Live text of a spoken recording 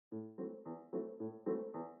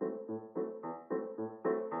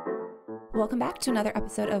Welcome back to another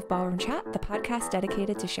episode of Ballroom Chat, the podcast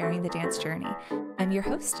dedicated to sharing the dance journey. I'm your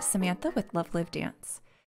host, Samantha with Love.Live.Dance.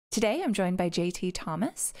 Today, I'm joined by JT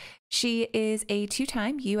Thomas. She is a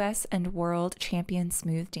two-time U.S. and world champion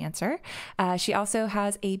smooth dancer. She also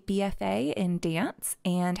has a BFA in dance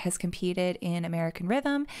and has competed in American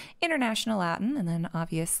Rhythm, International Latin, and then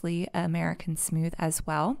obviously American Smooth as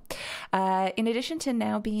well. In addition to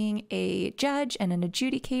now being a judge and an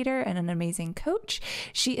adjudicator and an amazing coach,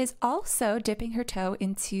 she is also dipping her toe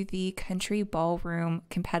into the country ballroom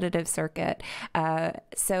competitive circuit.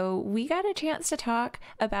 So we got a chance to talk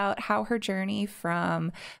about how her journey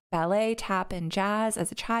from ballet, tap, and jazz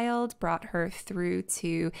as a child brought her through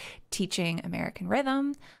to teaching American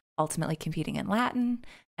Rhythm, ultimately competing in Latin,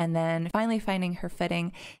 and then finally finding her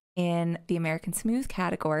footing in the American Smooth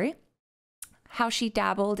category, how she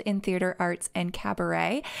dabbled in theater arts and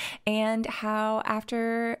cabaret, and how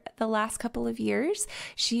after the last couple of years,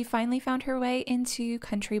 she finally found her way into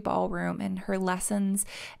country ballroom and her lessons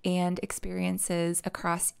and experiences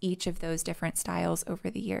across each of those different styles over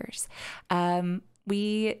the years.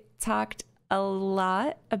 We talked a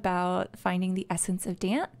lot about finding the essence of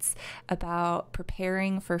dance, about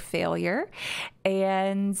preparing for failure,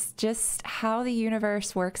 and just how the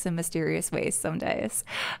universe works in mysterious ways some days.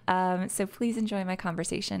 So please enjoy my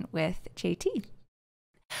conversation with JT.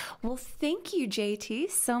 Well, thank you,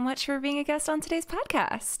 JT, so much for being a guest on today's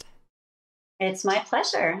podcast. It's my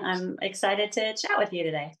pleasure. I'm excited to chat with you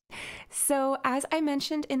today. So, as I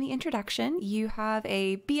mentioned in the introduction, you have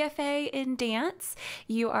a BFA in dance.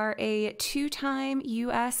 You are a two-time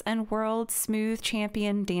U.S. and world smooth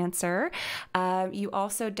champion dancer. You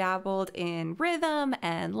also dabbled in rhythm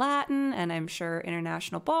and Latin, and I'm sure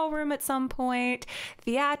international ballroom at some point,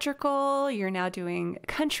 theatrical. You're now doing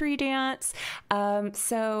country dance.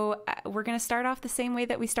 So we're going to start off the same way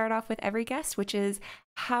that we start off with every guest, which is,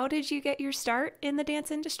 how did you get your start in the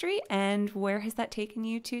dance industry, and where has that taken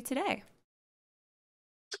you to today?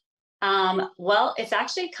 Well, it's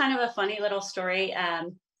actually kind of a funny little story.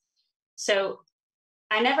 So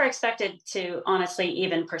I never expected to honestly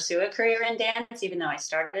even pursue a career in dance, even though I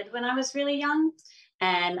started when I was really young.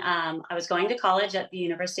 And I was going to college at the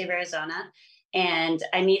University of Arizona, and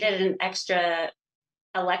I needed an extra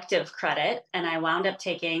elective credit, and I wound up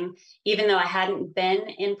taking, even though I hadn't been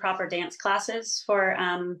in proper dance classes for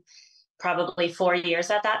probably 4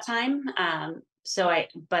 years at that time.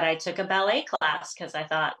 But I took a ballet class because I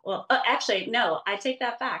thought, well, actually, no, I take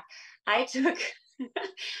that back. I took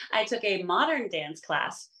I took a modern dance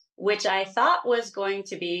class, which I thought was going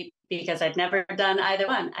to be, because I'd never done either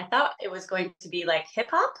one, I thought it was going to be like hip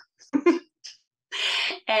hop.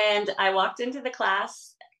 And I walked into the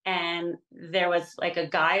class, and there was like a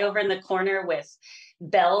guy over in the corner with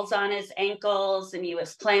bells on his ankles, and he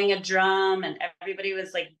was playing a drum, and everybody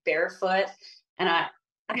was like barefoot. And I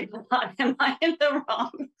thought, am I in the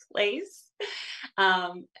wrong place?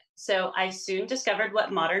 So I soon discovered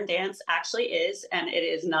what modern dance actually is, and it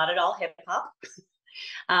is not at all hip hop.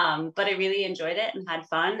 But I really enjoyed it and had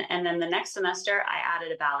fun. And then the next semester, I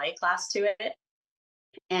added a ballet class to it.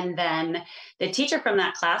 And then the teacher from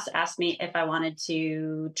that class asked me if I wanted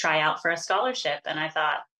to try out for a scholarship. And I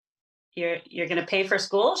thought, you're going to pay for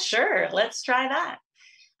school? Sure, let's try that.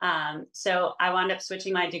 So I wound up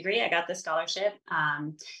switching my degree. I got the scholarship,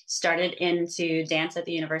 started into dance at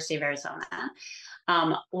the University of Arizona.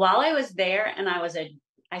 While I was there, and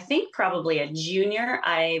I think probably a junior,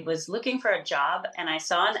 I was looking for a job, and I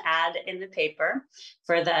saw an ad in the paper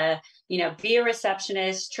for the, be a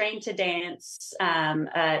receptionist, trained to dance,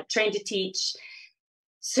 trained to teach.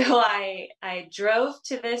 So I drove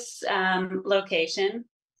to this location.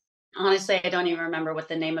 Honestly, I don't even remember what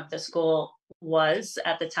the name of the school was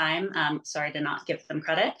at the time. Sorry to not give them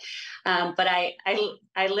credit. But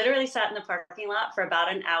I literally sat in the parking lot for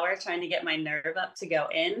about an hour trying to get my nerve up to go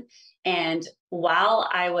in. And while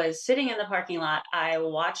I was sitting in the parking lot, I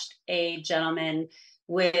watched a gentleman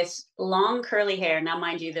with long curly hair. Now,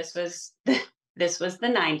 mind you, this was the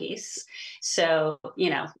 90s. So,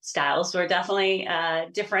 styles were definitely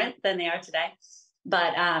different than they are today.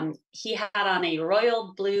 But he had on a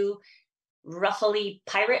royal blue ruffly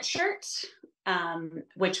pirate shirt,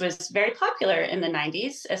 which was very popular in the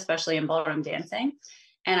 90s, especially in ballroom dancing.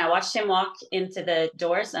 And I watched him walk into the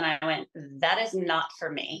doors, and I went, that is not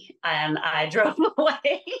for me. And I drove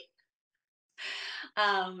away.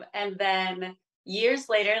 And then years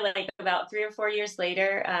later, like about 3 or 4 years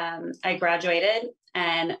later, I graduated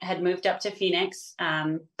and had moved up to Phoenix,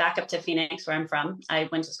 back up to Phoenix, where I'm from. I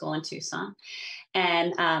went to school in Tucson.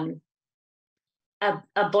 And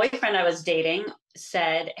a boyfriend I was dating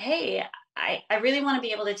said, hey, I really want to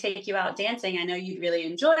be able to take you out dancing. I know you'd really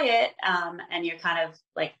enjoy it. And you're kind of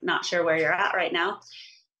like not sure where you're at right now.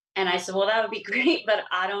 And I said, well, that would be great, but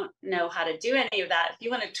I don't know how to do any of that. If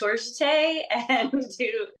you want to tour today and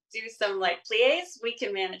do some like plies, we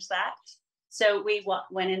can manage that. So we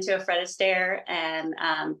went into a Fred Astaire and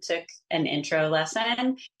took an intro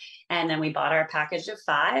lesson. And then we bought our package of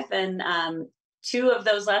 5. And 2 of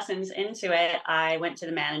those lessons into it, I went to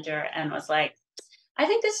the manager and was like, I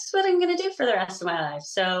think this is what I'm going to do for the rest of my life.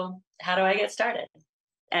 So how do I get started?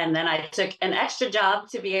 And then I took an extra job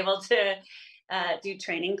to be able to do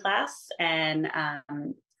training class, and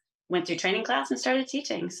went through training class and started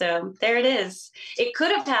teaching. So there it is. It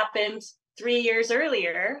could have happened 3 years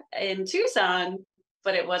earlier in Tucson,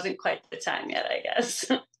 but it wasn't quite the time yet, I guess.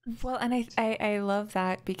 Well, and I love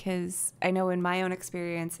that, because I know in my own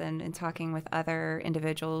experience and in talking with other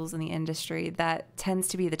individuals in the industry, that tends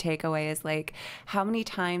to be the takeaway is like, how many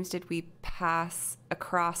times did we pass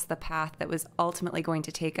across the path that was ultimately going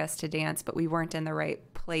to take us to dance, but we weren't in the right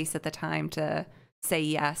place at the time to say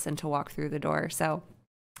yes and to walk through the door. So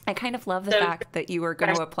I kind of love the fact that you were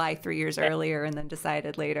going to apply 3 years earlier and then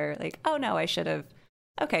decided later, like, oh no, I should have.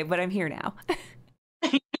 Okay, but I'm here now.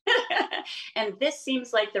 And this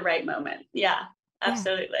seems like the right moment. Yeah,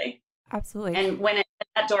 absolutely. Yeah, absolutely. And when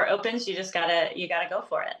that door opens, you gotta go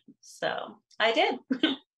for it. So I did.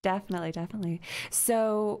 Definitely.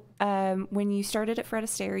 So when you started at Fred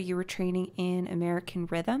Astaire, you were training in American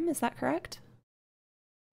rhythm. Is that correct?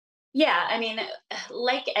 Yeah, I mean,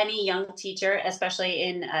 like any young teacher, especially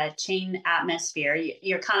in a chain atmosphere,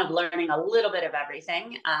 you're kind of learning a little bit of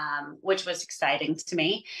everything, which was exciting to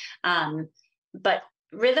me. But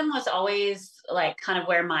rhythm was always like kind of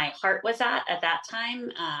where my heart was at that time.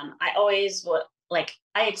 I always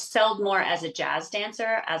I excelled more as a jazz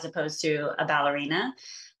dancer as opposed to a ballerina.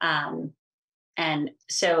 And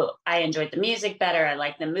so I enjoyed the music better. I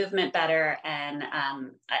liked the movement better. And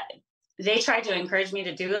they tried to encourage me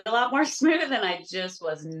to do it a lot more smooth, and I just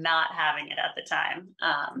was not having it at the time.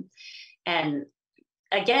 And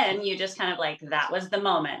again, you just kind of like, that was the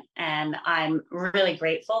moment. And I'm really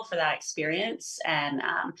grateful for that experience, and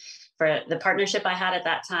for the partnership I had at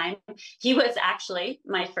that time. He was actually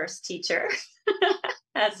my first teacher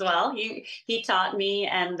as well. He taught me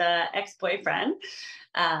and the ex-boyfriend.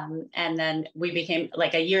 And then we became,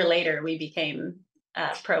 like a year later, we became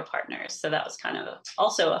pro partners. So that was kind of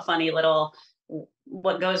also a funny little,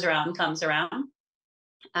 what goes around comes around.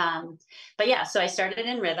 But yeah, so I started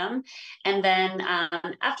in rhythm, and then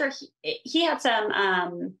after he had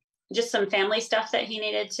some just some family stuff that he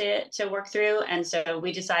needed to work through, and so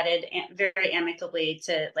we decided very amicably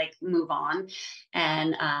to like move on.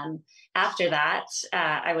 And after that,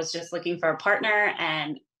 I was just looking for a partner,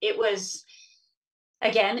 and it was.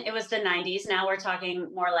 Again, it was the 90s. Now we're talking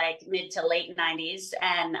more like mid to late 90s.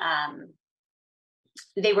 And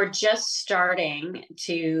they were just starting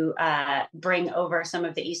to bring over some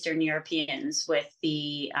of the Eastern Europeans with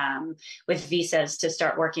with visas to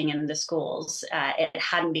start working in the schools. It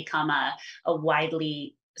hadn't become a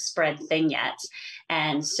widely spread thing yet.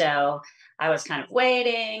 And so I was kind of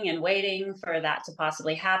waiting for that to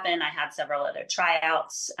possibly happen. I had several other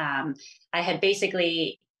tryouts. I had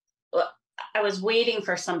basically... I was waiting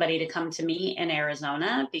for somebody to come to me in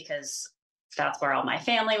Arizona, because that's where all my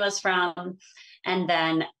family was from. And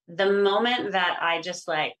then the moment that I just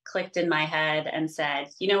like clicked in my head and said,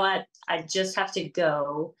 you know what, I just have to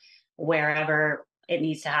go wherever it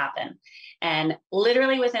needs to happen. And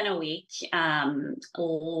literally within a week,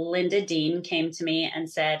 Linda Dean came to me and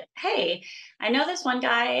said, hey, I know this one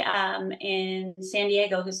guy in San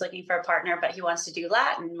Diego who's looking for a partner, but he wants to do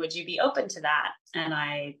Latin. Would you be open to that? And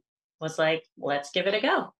I was like, let's give it a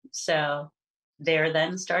go. So there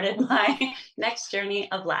then started my next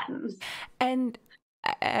journey of Latin. And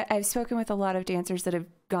I've spoken with a lot of dancers that have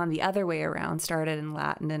gone the other way around, started in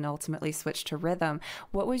Latin and ultimately switched to rhythm.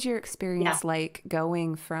 What was your experience like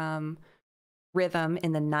going from rhythm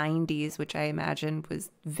in the 90s, which I imagine was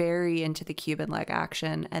very into the Cuban leg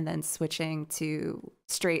action, and then switching to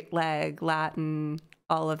straight leg, Latin,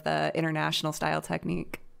 all of the international style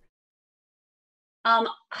technique? I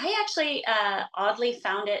actually oddly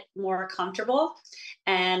found it more comfortable,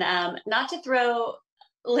 and not to throw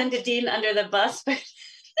Linda Dean under the bus, but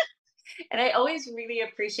and I always really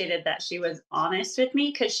appreciated that she was honest with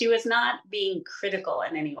me, because she was not being critical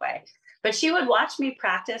in any way. But she would watch me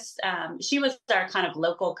practice. She was our kind of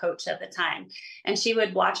local coach at the time, and she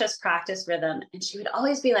would watch us practice rhythm, and she would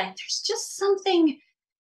always be like, there's just something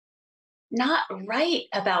not right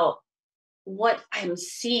about what I'm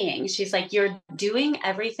seeing. She's like, you're doing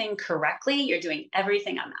everything correctly. You're doing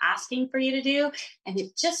everything I'm asking for you to do. And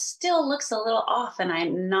it just still looks a little off. And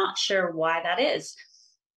I'm not sure why that is.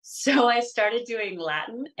 So I started doing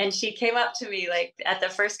Latin, and she came up to me like at the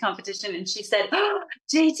first competition and she said, oh,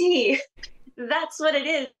 JT, that's what it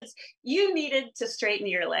is. You needed to straighten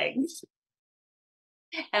your legs.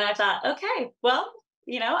 And I thought, okay, well,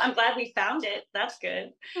 I'm glad we found it. That's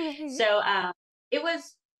good. Right. So it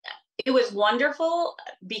was it was wonderful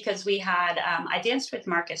because we had I danced with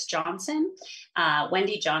Marcus Johnson,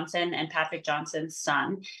 Wendy Johnson, and Patrick Johnson's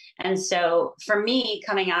son. And so for me,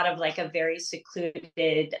 coming out of like a very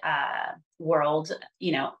secluded world,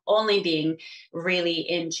 only being really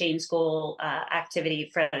in chain school activity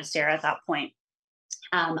for Sarah at that point,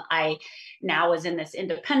 I now was in this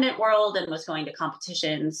independent world and was going to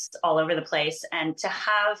competitions all over the place. And to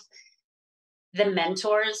have the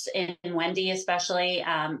mentors in Wendy, especially,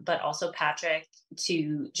 but also Patrick,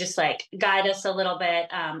 to just like guide us a little bit.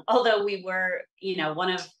 Although we were,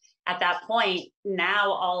 one of, at that point,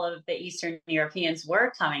 now all of the Eastern Europeans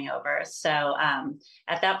were coming over. So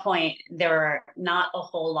at that point, there were not a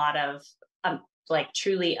whole lot of like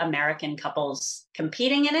truly American couples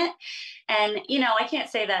competing in it. And, I can't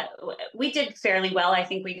say that we did fairly well. I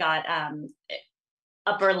think we got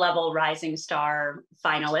upper level rising star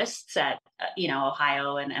finalists at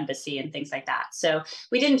Ohio and Embassy and things like that. So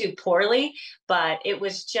we didn't do poorly, but it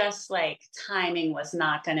was just like timing was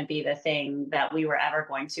not going to be the thing that we were ever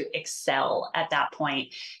going to excel at that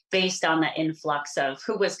point, based on the influx of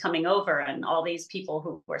who was coming over and all these people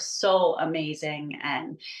who were so amazing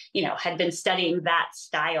and had been studying that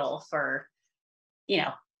style for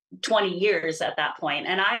 20 years at that point.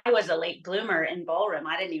 And I was a late bloomer in ballroom.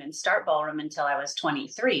 I didn't even start ballroom until I was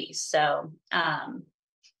 23. So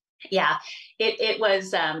yeah, it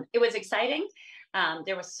was exciting.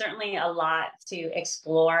 There was certainly a lot to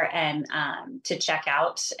explore and to check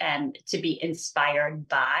out and to be inspired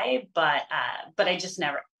by, but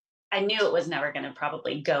I knew it was never going to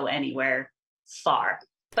probably go anywhere far,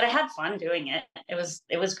 but I had fun doing it.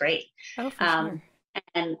 It was great. Oh, for sure.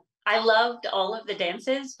 And I loved all of the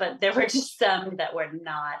dances, but there were just some that were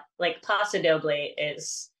not, like Paso Doble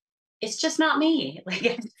it's just not me. Like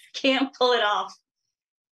I can't pull it off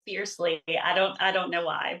fiercely. I don't know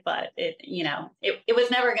why, but it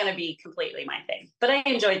was never going to be completely my thing, but I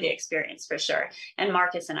enjoyed the experience for sure. And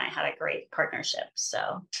Marcus and I had a great partnership.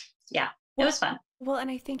 So yeah, it was fun. Well,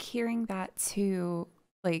 and I think hearing that too,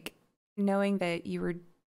 like knowing that you were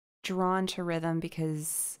drawn to rhythm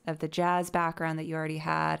because of the jazz background that you already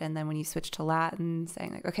had, and then when you switched to Latin,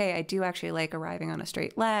 saying like, okay, I do actually like arriving on a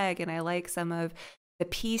straight leg, and I like some of the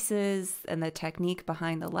pieces and the technique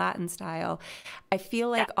behind the Latin style. I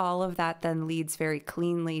feel like all of that then leads very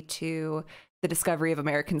cleanly to the discovery of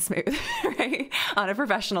American Smooth, right, on a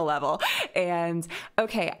professional level. And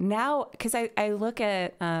okay, now because I look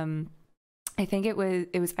at I think it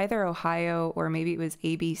was either Ohio or maybe it was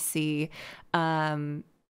ABC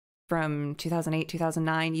from 2008,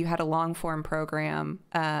 2009, you had a long form program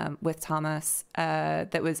with Thomas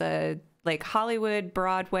that was a like Hollywood,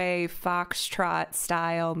 Broadway, foxtrot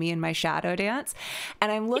style, me and my shadow dance.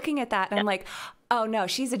 And I'm looking at that and I'm like, oh no,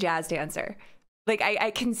 she's a jazz dancer. Like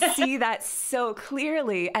I can see that so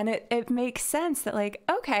clearly. And it makes sense that like,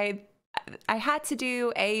 okay, I had to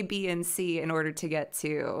do A, B, and C in order to get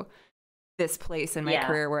to this place in my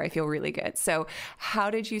career where I feel really good. So how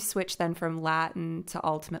did you switch then from Latin to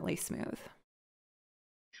ultimately Smooth?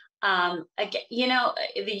 Again,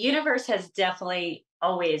 the universe has definitely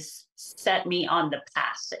always set me on the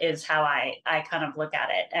path is how I kind of look at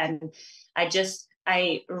it. And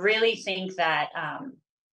I really think that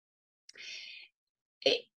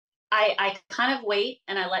I kind of wait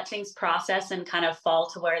and I let things process and kind of fall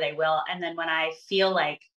to where they will. And then when I feel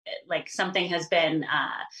like something has been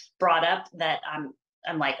brought up that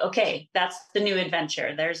I'm like, okay, that's the new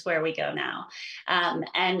adventure. There's where we go now.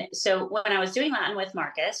 And so when I was doing Latin with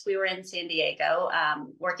Marcus, we were in San Diego,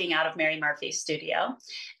 working out of Mary Murphy's studio.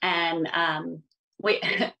 And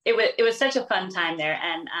it was such a fun time there.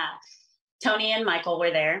 And Tony and Michael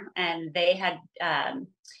were there, and they had,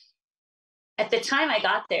 at the time I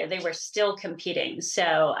got there, they were still competing.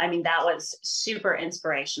 So, I mean, that was super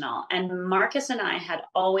inspirational. And Marcus and I had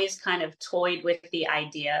always kind of toyed with the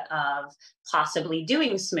idea of possibly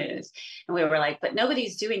doing Smooth. And we were like, but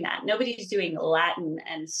nobody's doing that. Nobody's doing Latin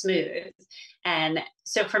and Smooth. And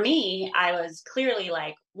so for me, I was clearly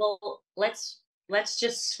like, well, let's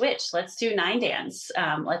just switch. Let's do 9 dance.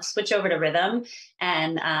 Let's switch over to rhythm.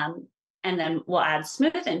 And and then we'll add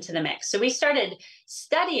smooth into the mix. So we started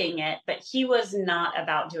studying it, but he was not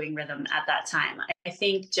about doing rhythm at that time. I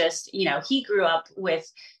think just, he grew up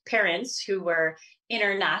with parents who were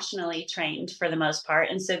internationally trained for the most part.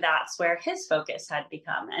 And so that's where his focus had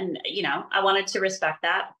become. And, I wanted to respect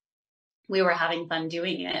that. We were having fun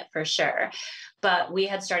doing it for sure. But we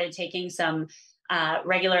had started taking some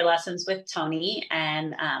regular lessons with Tony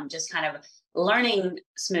and just kind of learning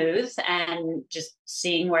smooth and just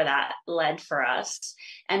seeing where that led for us.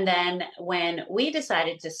 And then when we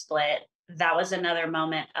decided to split, that was another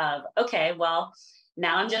moment of, okay, well,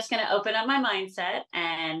 now I'm just going to open up my mindset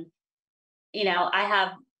and, I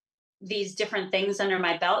have these different things under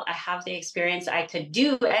my belt. I have the experience. I could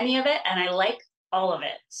do any of it and I like all of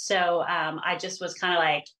it. So I just was kind of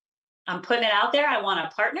like, I'm putting it out there. I want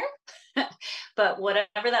a partner, but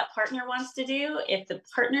whatever that partner wants to do, if the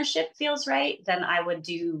partnership feels right, then I would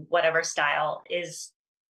do whatever style is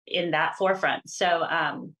in that forefront. So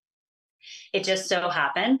it just so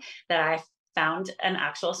happened that I found an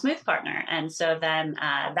actual smooth partner. And so then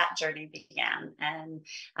that journey began,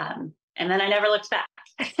 and then I never looked back.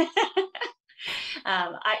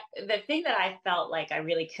 The thing that I felt like I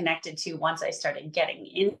really connected to once I started getting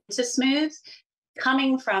into smooth,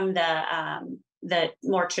 coming from the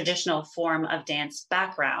more traditional form of dance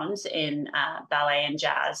background in ballet and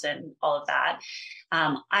jazz and all of that,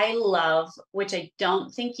 I love, which I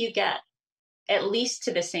don't think you get, at least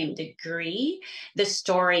to the same degree, the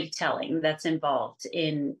storytelling that's involved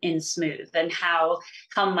in smooth, and how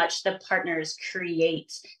much the partners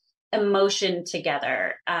create emotion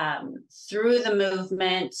together through the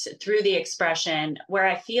movement, through the expression, where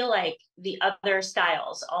I feel like the other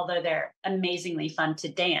styles, although they're amazingly fun to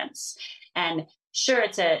dance, and sure,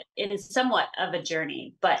 it's somewhat of a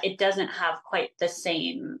journey, but it doesn't have quite the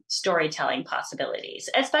same storytelling possibilities,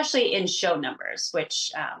 especially in show numbers,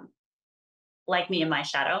 which like me in my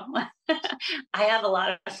shadow, I have a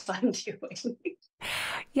lot of fun doing.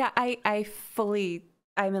 Yeah,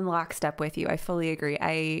 I'm in lockstep with you. I fully agree.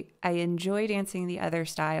 I enjoy dancing the other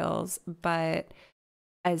styles, but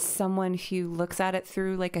as someone who looks at it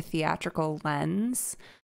through like a theatrical lens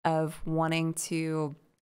of wanting to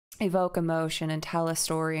evoke emotion and tell a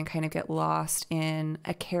story and kind of get lost in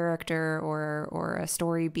a character or a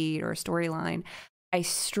story beat or a storyline, I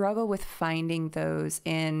struggle with finding those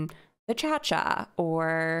in the cha-cha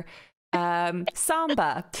or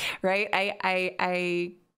samba, right?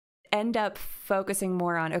 I end up focusing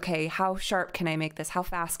more on, okay, how sharp can I make this? How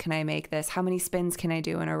fast can I make this? How many spins can I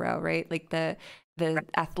do in a row, right? Like the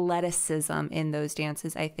athleticism in those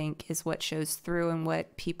dances, I think, is what shows through and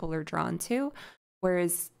what people are drawn to.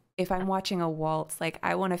 Whereas if I'm watching a waltz, like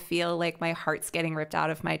I want to feel like my heart's getting ripped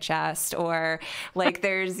out of my chest, or like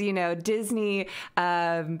there's, Disney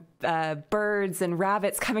birds and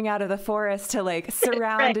rabbits coming out of the forest to like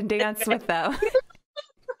surround and dance with them.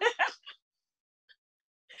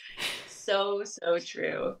 So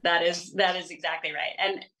true. That is exactly right.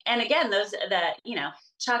 And again, those that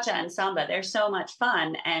cha-cha and samba, they're so much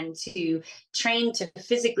fun, and to train to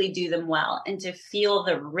physically do them well and to feel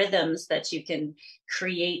the rhythms that you can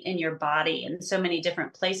create in your body in so many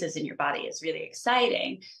different places in your body is really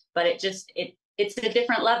exciting. But it's a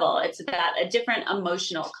different level. It's a different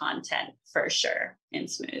emotional content for sure in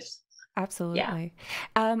smooth. Absolutely.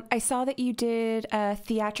 Yeah. I saw that you did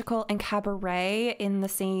theatrical and cabaret in the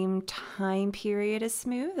same time period as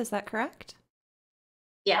smooth. Is that correct?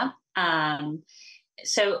 Yeah.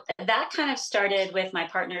 So that kind of started with my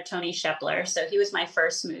partner, Tony Shepler. So he was my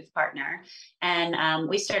first smooth partner. And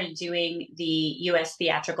we started doing the US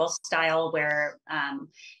theatrical style where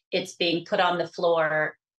it's being put on the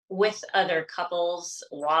floor with other couples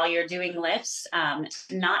while you're doing lifts.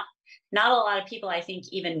 Not a lot of people, I think,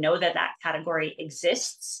 even know that category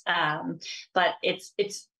exists. But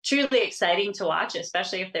it's truly exciting to watch,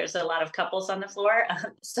 especially if there's a lot of couples on the floor.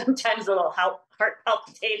 Sometimes a little heart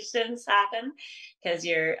palpitations happen because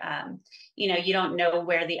you're, you don't know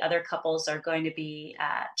where the other couples are going to be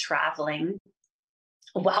traveling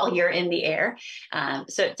while you're in the air.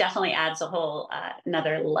 So it definitely adds a whole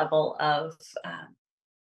another level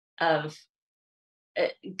of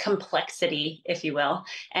complexity, if you will.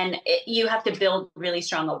 And you have to build really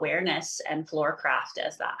strong awareness and floor craft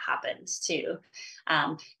as that happens too.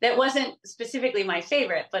 That wasn't specifically my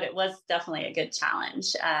favorite, but it was definitely a good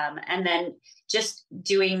challenge. And then just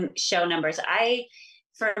doing show numbers.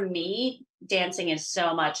 For me, dancing is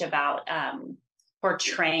so much about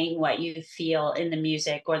portraying what you feel in the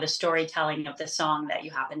music or the storytelling of the song that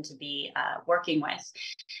you happen to be working with.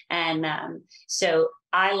 And so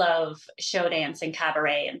I love show dance and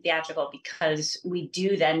cabaret and theatrical because we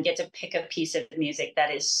do then get to pick a piece of music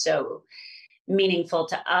that is so meaningful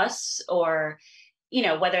to us, or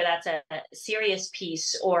whether that's a serious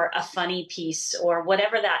piece or a funny piece or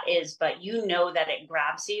whatever that is, but that it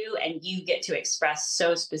grabs you and you get to express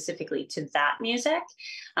so specifically to that music.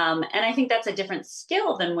 And I think that's a different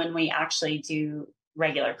skill than when we actually do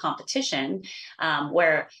regular competition,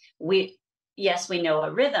 where yes, we know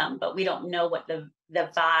a rhythm, but we don't know what the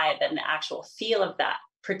vibe and the actual feel of that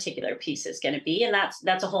particular piece is going to be. And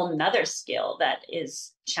that's a whole nother skill that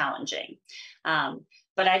is challenging.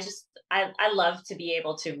 But I love to be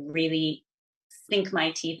able to really sink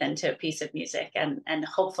my teeth into a piece of music and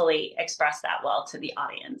hopefully express that well to the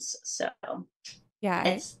audience. So Yeah,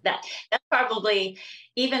 that's probably,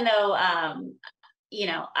 even though, I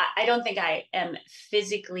don't think I am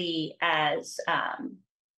physically as,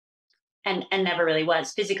 and never really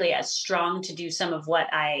was physically as strong to do some of what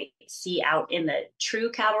I see out in the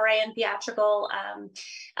true cabaret and theatrical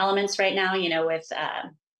elements right now, with,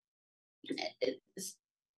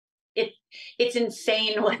 it's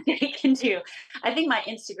insane what they can do. I think my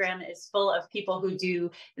Instagram is full of people who do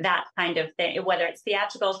that kind of thing, whether it's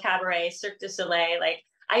theatrical, cabaret, Cirque du Soleil. Like,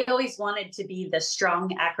 I always wanted to be the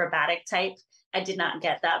strong acrobatic type. I did not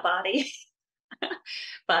get that body,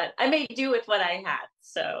 but I made do with what I had.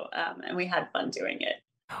 So, and we had fun doing it.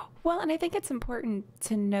 Well, and I think it's important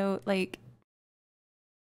to note, like,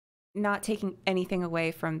 not taking anything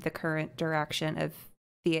away from the current direction of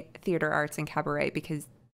the theater arts and cabaret, because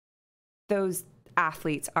those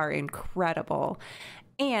athletes are incredible.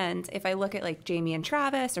 And if I look at like Jamie and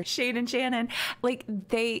Travis or Shane and Shannon, like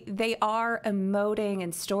they are emoting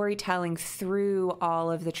and storytelling through all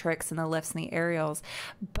of the tricks and the lifts and the aerials,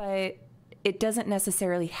 but it doesn't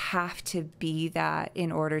necessarily have to be that in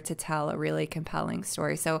order to tell a really compelling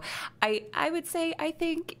story. So I would say, I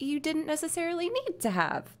think you didn't necessarily need to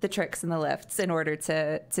have the tricks and the lifts in order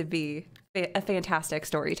to be a fantastic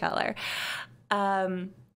storyteller.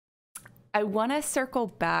 I want to circle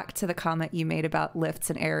back to the comment you made about lifts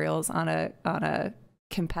and aerials on a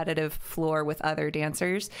competitive floor with other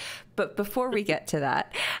dancers. But before we get to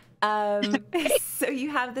that, so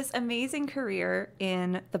you have this amazing career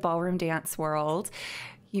in the ballroom dance world.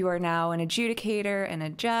 You are now an adjudicator and a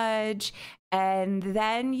judge, and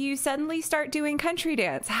then you suddenly start doing country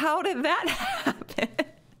dance. How did that happen?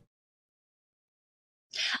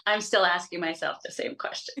 I'm still asking myself the same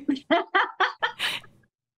question.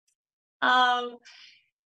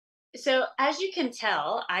 So as you can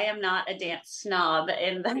tell, I am not a dance snob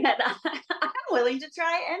in that I'm willing to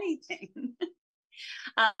try anything.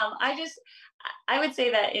 I would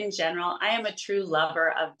say that in general, I am a true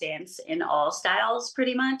lover of dance in all styles,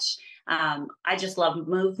 pretty much. I just love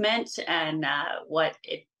movement and what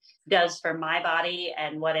it does for my body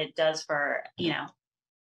and what it does for,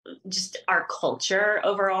 just our culture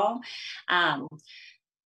overall.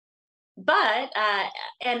 But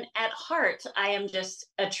and at heart, I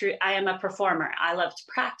am a performer. I love to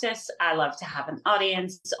practice. I love to have an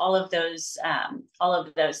audience, all of those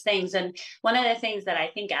things. And one of the things that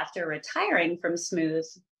I think after retiring from Smooth,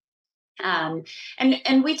 and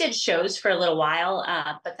we did shows for a little while,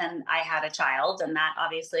 but then I had a child, and that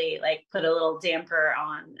obviously like put a little damper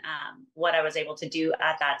on what I was able to do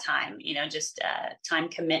at that time, just time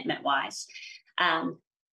commitment wise.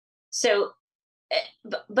 So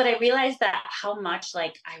but I realized that how much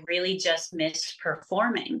like I really just missed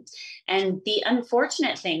performing. And the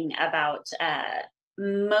unfortunate thing about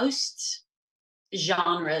most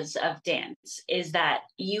genres of dance is that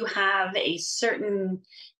you have a certain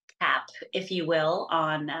cap, if you will,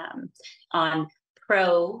 on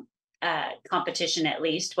pro competition, at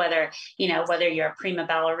least, whether you're a prima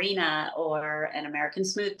ballerina or an American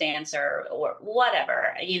smooth dancer or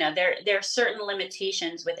whatever, there are certain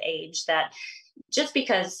limitations with age that just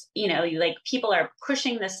because, like people are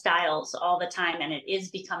pushing the styles all the time and it is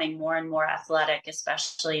becoming more and more athletic,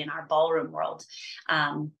 especially in our ballroom world,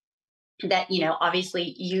 that,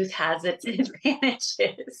 obviously youth has its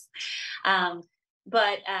advantages.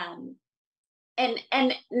 But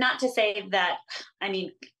not to say that, I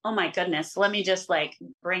mean, oh my goodness, let me just like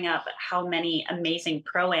bring up how many amazing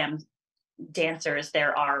pro-am dancers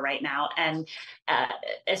there are right now, and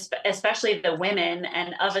especially the women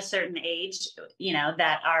and of a certain age,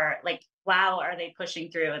 that are like, wow, are they pushing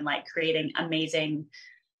through and like creating amazing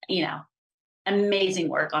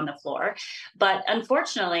work on the floor. But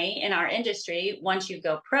unfortunately in our industry, once you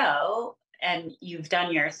go pro, and you've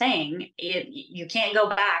done your thing, you can't go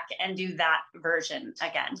back and do that version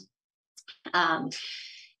again.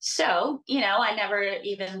 So, I never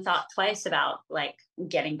even thought twice about like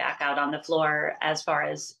getting back out on the floor as far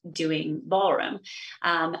as doing ballroom.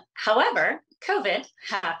 However, COVID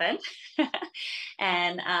happened.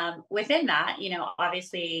 And within that,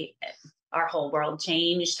 obviously our whole world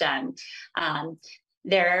changed. And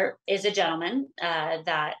there is a gentleman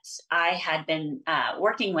that I had been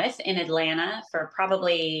working with in Atlanta for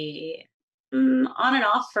probably on and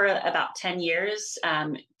off for about 10 years,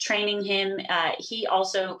 training him. He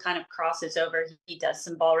also kind of crosses over. He does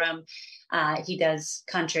some ballroom. He does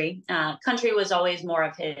country. Country was always more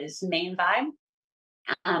of his main vibe.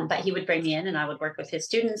 But he would bring me in and I would work with his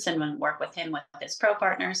students and would work with him with his pro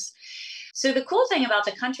partners. So the cool thing about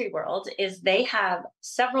the country world is they have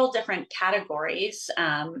several different categories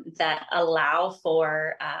that allow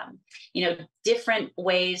for, different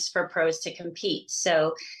ways for pros to compete.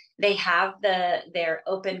 So they have their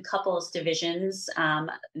open couples divisions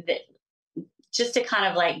that just to kind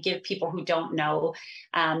of like give people who don't know,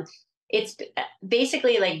 it's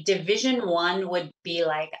basically like Division 1 would be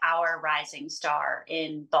like our rising star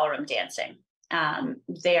in ballroom dancing.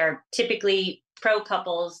 They are typically pro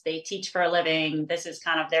couples. They teach for a living. This is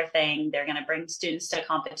kind of their thing. They're going to bring students to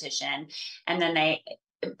competition. And then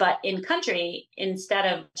but in country, instead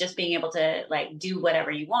of just being able to like do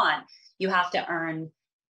whatever you want, you have to earn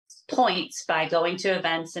points by going to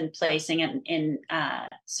events and placing in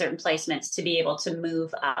certain placements to be able to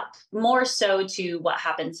move up, more so to what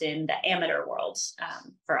happens in the amateur world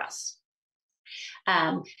for us,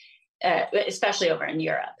 especially over in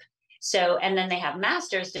Europe. So, and then they have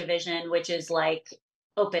masters division, which is like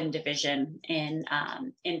open division in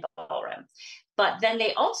ballroom. But then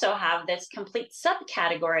they also have this complete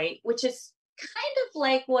subcategory, which is kind of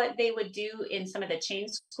like what they would do in some of the chain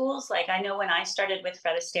schools. Like I know when I started with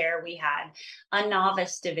Fred Astaire, we had a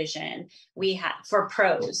novice division. We had for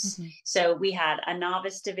pros. Mm-hmm. So we had a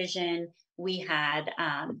novice division. We had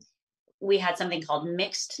something called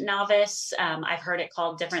mixed novice. I've heard it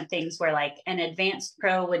called different things where like an advanced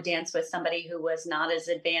pro would dance with somebody who was not as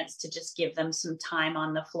advanced to just give them some time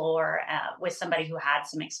on the floor with somebody who had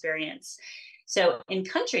some experience. So in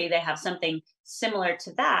country, they have something similar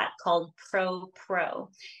to that called pro,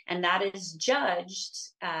 and that is judged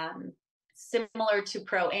similar to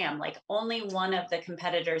pro-am, like only one of the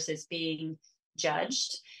competitors is being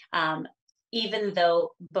judged, even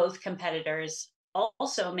though both competitors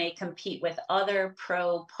also may compete with other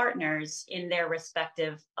pro partners in their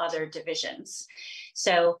respective other divisions.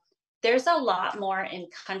 So there's a lot more in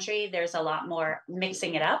country. There's a lot more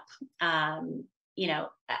mixing it up.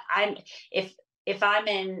 If I'm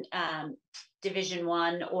in Division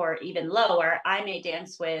 1 or even lower, I may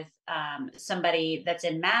dance with somebody that's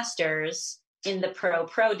in masters in the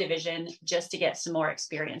pro division just to get some more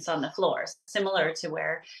experience on the floor, similar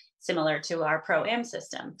to our pro-am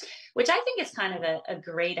system, which I think is kind of a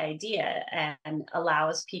great idea and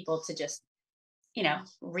allows people to just,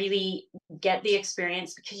 really get the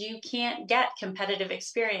experience, because you can't get competitive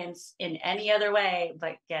experience in any other way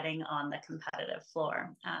but getting on the competitive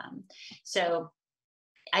floor. So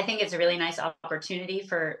I think it's a really nice opportunity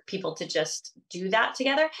for people to just do that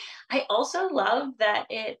together. I also love that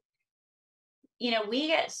we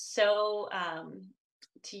get so,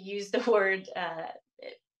 to use the word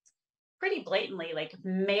pretty blatantly, like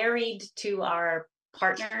married to our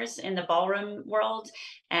partners in the ballroom world.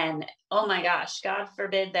 And oh my gosh, God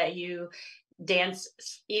forbid that you dance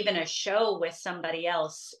even a show with somebody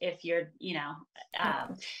else if you're,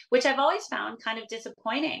 which I've always found kind of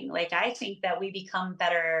disappointing. Like, I think that we become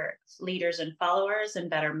better leaders and followers and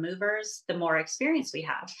better movers the more experience we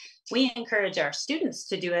have. We encourage our students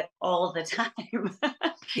to do it all the time.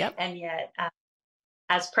 Yep. And yet,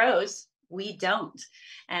 as pros, we don't.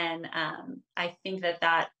 And I think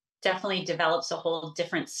that definitely develops a whole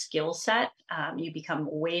different skill set. You become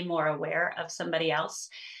way more aware of somebody else.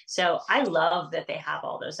 So I love that they have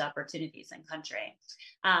all those opportunities in country.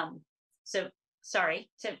 So sorry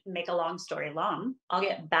to make a long story long. I'll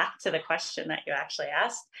get back to the question that you actually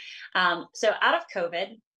asked. So out of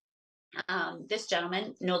COVID, this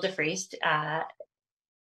gentleman, Noel DeFriest,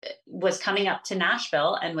 was coming up to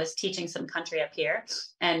Nashville and was teaching some country up here.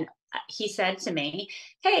 And he said to me,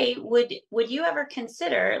 "Hey, would you ever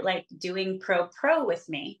consider like doing pro with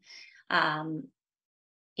me?"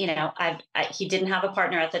 He didn't have a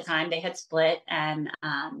partner at the time. They had split, and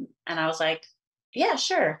I was like, "Yeah,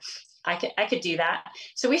 sure, I could do that."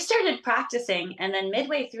 So we started practicing, and then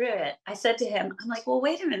midway through it, I said to him, "I'm like, well,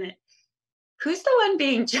 wait a minute, who's the one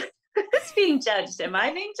being judged? Who's being judged? Am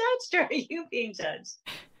I being judged, or are you being judged?"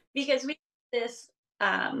 Because we this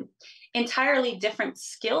entirely different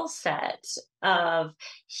skill set of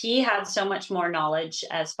he had so much more knowledge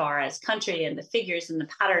as far as country and the figures and the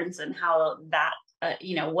patterns and how that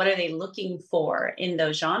what are they looking for in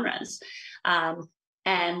those genres.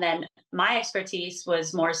 And then my expertise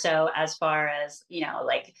was more so as far as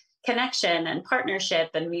like connection and partnership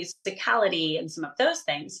and musicality and some of those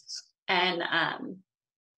things. And I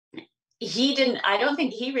don't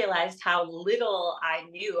think he realized how little I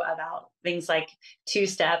knew about things like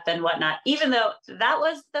two-step and whatnot, even though that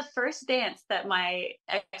was the first dance that my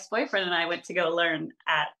ex-boyfriend and I went to go learn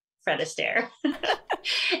at Fred Astaire.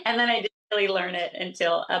 And then I didn't really learn it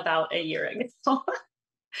until about a year ago.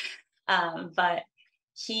 But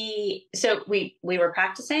so we were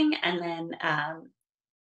practicing, and then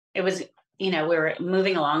it was, we were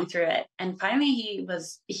moving along through it. And finally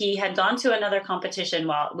he had gone to another competition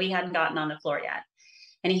while we hadn't gotten on the floor yet.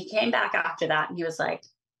 And he came back after that and he was like,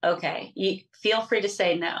 okay, you feel free to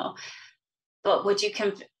say no, but would you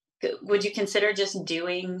consider just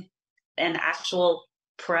doing an actual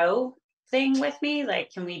pro thing with me?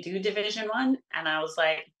 Like, can we do Division I? And I was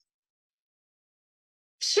like,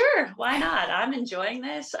 sure, why not? I'm enjoying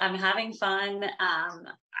this. I'm having fun.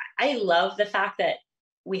 I love the fact that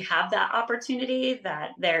we have that opportunity,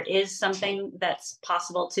 that there is something that's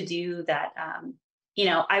possible to do that,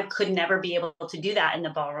 I could never be able to do that in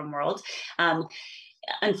the ballroom world.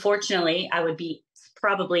 Unfortunately, I would be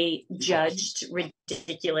probably judged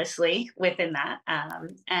ridiculously within that.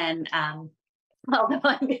 Although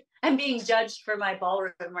I'm being judged for my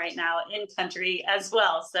ballroom right now in country as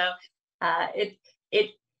well. So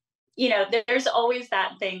there's always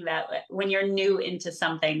that thing that when you're new into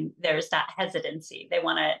something, there's that hesitancy. They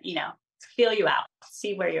want to, feel you out,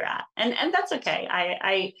 see where you're at. And that's okay.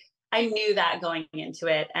 I knew that going into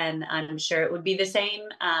it, and I'm sure it would be the same.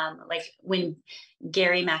 Like when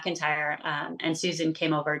Gary McIntyre and Susan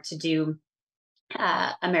came over to do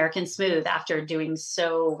American Smooth after doing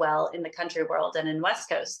so well in the country world and in West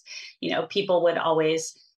Coast, people would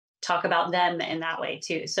always talk about them in that way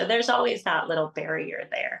too. So there's always that little barrier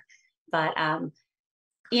there. But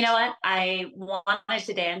you know what? I wanted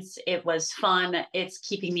to dance. It was fun. It's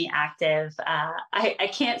keeping me active. I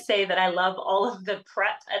can't say that I love all of the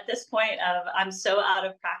prep at this point. I'm so out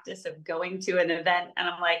of practice of going to an event and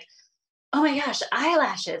I'm like, oh my gosh,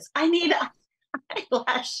 eyelashes. I need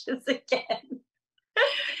eyelashes again.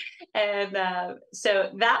 And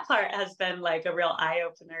so that part has been like a real eye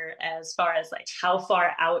opener as far as like how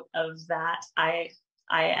far out of that I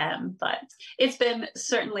am, but it's been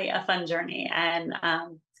certainly a fun journey, and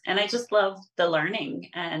I just love the learning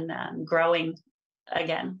and growing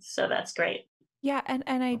again. So that's great. Yeah, and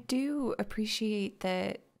I do appreciate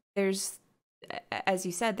that there's, as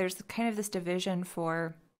you said, there's kind of this division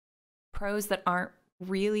for pros that aren't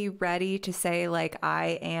really ready to say like,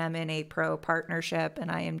 I am in a pro partnership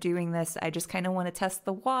and I am doing this. I just kind of want to test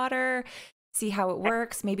the water, see how it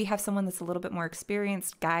works, maybe have someone that's a little bit more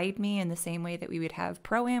experienced guide me in the same way that we would have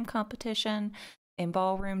pro-am competition in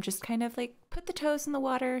ballroom, just kind of like put the toes in the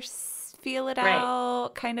water, feel it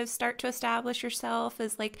out, kind of start to establish yourself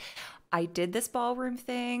as like, I did this ballroom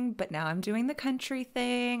thing, but now I'm doing the country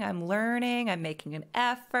thing. I'm learning, I'm making an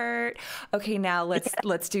effort. Okay, now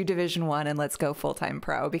let's do Division I and let's go full-time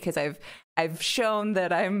pro, because I've shown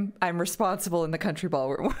that I'm responsible in the country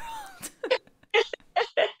ballroom world.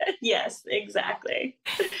 Yes, exactly.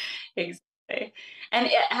 Exactly. And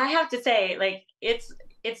I have to say, like,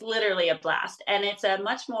 it's literally a blast, and it's a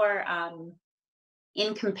much more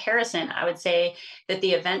in comparison, I would say that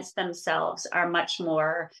the events themselves are much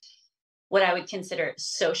more what I would consider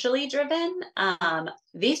socially driven.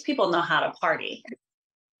 These people know how to party.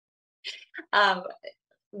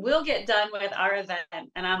 We'll get done with our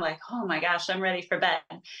event and I'm like, oh my gosh, I'm ready for bed.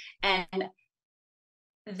 And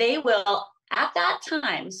they will at that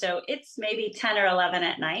time, so it's maybe 10 or 11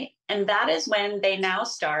 at night, and that is when they now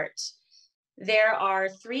start. There are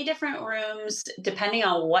 3 different rooms depending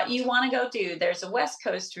on what you want to go do. There's a West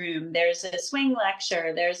Coast room, there's a swing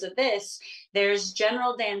lecture, there's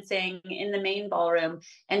general dancing in the main ballroom,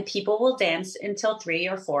 and people will dance until 3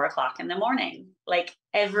 or 4 o'clock in the morning, like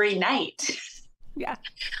every night. Yeah.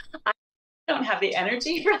 I don't have the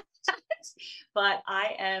energy for that, but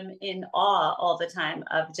I am in awe all the time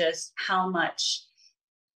of just how much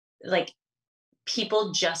like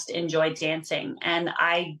people just enjoy dancing. And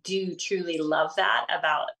I do truly love that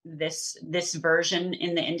about this version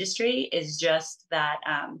in the industry, is just that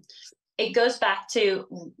it goes back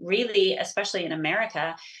to really, especially in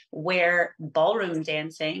America, where ballroom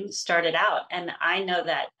dancing started out. And I know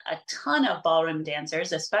that a ton of ballroom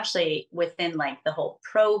dancers, especially within like the whole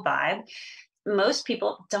pro vibe, most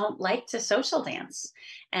people don't like to social dance.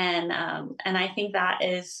 And I think that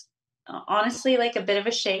is honestly like a bit of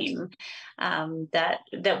a shame,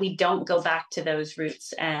 that we don't go back to those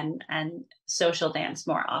roots and social dance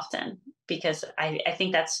more often, because I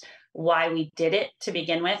think that's why we did it to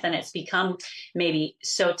begin with, and it's become maybe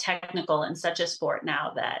so technical and such a sport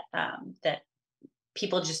now that that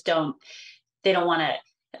people just don't want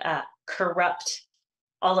to corrupt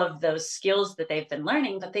all of those skills that they've been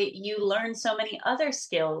learning, but you learn so many other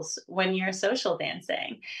skills when you're social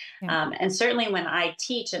dancing. Yeah. And certainly when I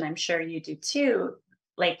teach, and I'm sure you do too,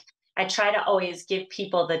 like I try to always give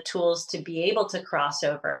people the tools to be able to cross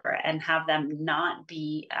over and have them not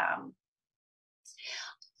be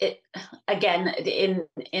it again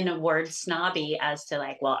in a word snobby as to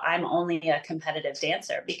like, well, I'm only a competitive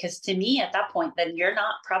dancer, because to me at that point then you're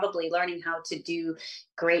not probably learning how to do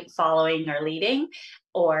great following or leading,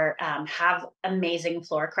 or have amazing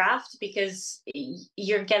floor craft, because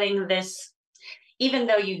you're getting this, even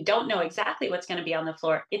though you don't know exactly what's going to be on the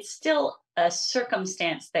floor, it's still a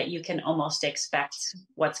circumstance that you can almost expect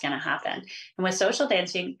what's going to happen. And with social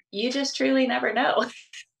dancing, you just truly never know.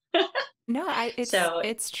 No, So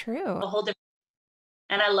it's true. a whole different,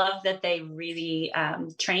 and I love that they really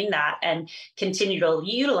train that and continue to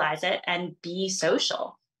utilize it and be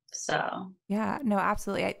social. So Yeah, no,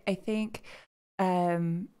 absolutely. I think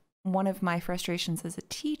one of my frustrations as a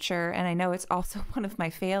teacher, and I know it's also one of my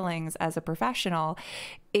failings as a professional,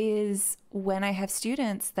 is when I have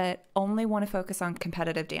students that only want to focus on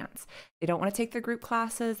competitive dance. They don't want to take their group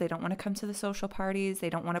classes. They don't want to come to the social parties. They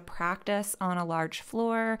don't want to practice on a large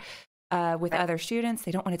floor with other students.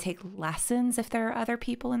 They don't want to take lessons if there are other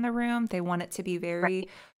people in the room. They want it to be very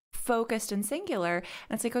focused and singular.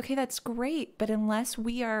 And it's like, okay, that's great. But unless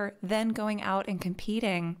we are then going out and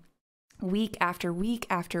competing week after week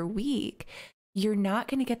after week, you're not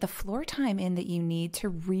going to get the floor time in that you need to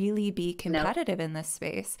really be competitive in this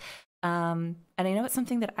space. And I know it's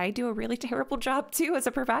something that I do a really terrible job too as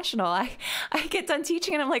a professional. I get done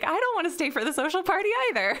teaching and I'm like, I don't want to stay for the social party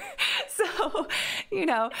either. So, you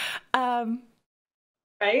know,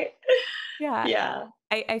 right? yeah. Yeah.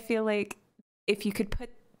 I feel like if you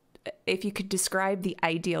could describe the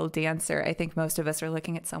ideal dancer, I think most of us are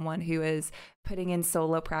looking at someone who is putting in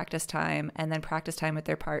solo practice time and then practice time with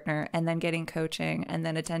their partner and then getting coaching and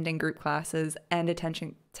then attending group classes and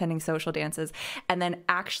attending social dances. And then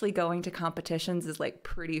actually going to competitions is like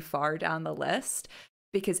pretty far down the list,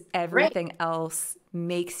 because everything else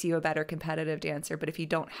makes you a better competitive dancer. But if you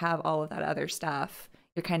don't have all of that other stuff,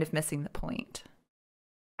 you're kind of missing the point.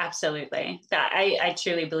 Absolutely. That I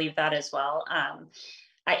truly believe that as well.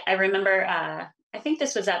 I remember, I think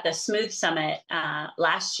this was at the Smooth Summit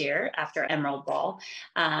last year after Emerald Ball.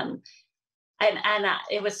 And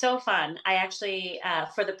it was so fun. I actually,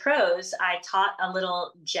 for the pros, I taught a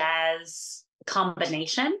little jazz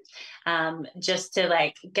combination, just to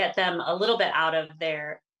like get them a little bit out of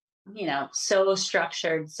their, so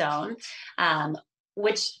structured zone,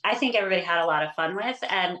 which I think everybody had a lot of fun with.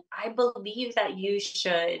 And I believe that you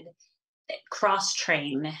should cross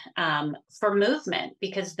train for movement,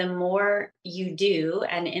 because the more you do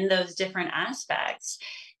and in those different aspects,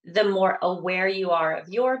 the more aware you are of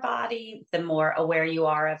your body, the more aware you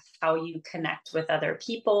are of how you connect with other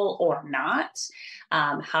people or not,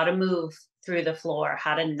 how to move through the floor,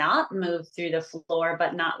 how to not move through the floor,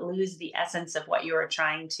 but not lose the essence of what you are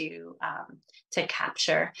trying to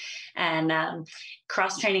capture. And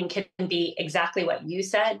cross training can be exactly what you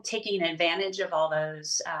said, taking advantage of all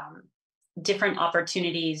those different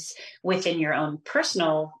opportunities within your own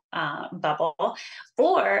personal bubble,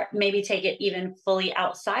 or maybe take it even fully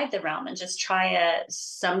outside the realm and just try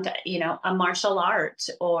a martial art,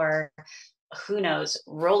 or who knows,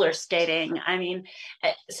 roller skating. I mean,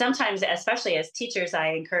 sometimes, especially as teachers,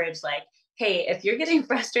 I encourage like, hey, if you're getting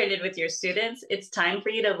frustrated with your students, it's time for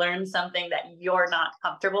you to learn something that you're not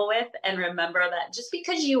comfortable with. And remember that just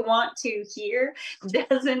because you want to hear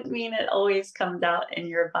doesn't mean it always comes out in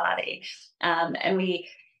your body. And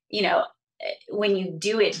when you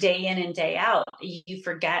do it day in and day out, you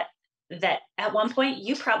forget that at one point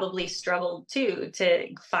you probably struggled too,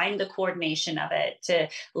 to find the coordination of it, to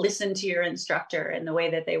listen to your instructor in the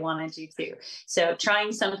way that they wanted you to. So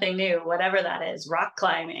trying something new, whatever that is, rock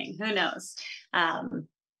climbing, who knows,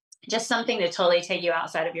 just something to totally take you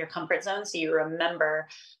outside of your comfort zone, so you remember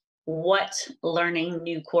what learning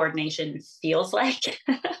new coordination feels like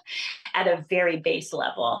at a very base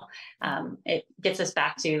level. It gets us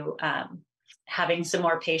back to having some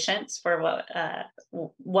more patience for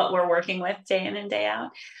what we're working with day in and day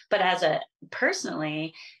out. But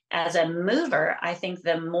personally, as a mover, I think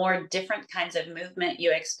the more different kinds of movement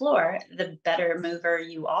you explore, the better mover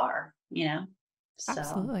you are, So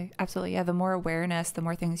Absolutely. Absolutely. Yeah. The more awareness, the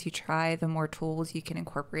more things you try, the more tools you can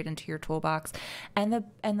incorporate into your toolbox, and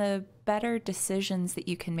the better decisions that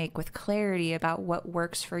you can make with clarity about what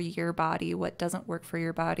works for your body, what doesn't work for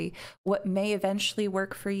your body, what may eventually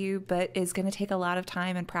work for you, but is going to take a lot of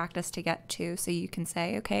time and practice to get to. So you can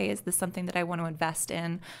say, okay, is this something that I want to invest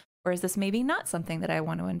in? Or is this maybe not something that I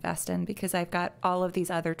want to invest in because I've got all of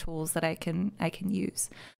these other tools that I can use.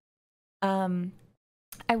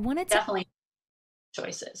 I wanted to definitely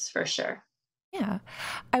choices for sure. Yeah.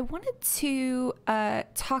 I wanted to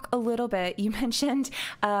talk a little bit. You mentioned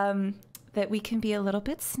that we can be a little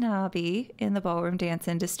bit snobby in the ballroom dance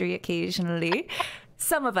industry occasionally.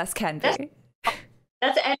 Some of us can be.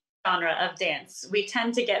 That's any genre of dance. We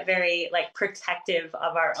tend to get very protective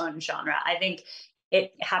of our own genre. I think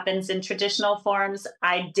it happens in traditional forms.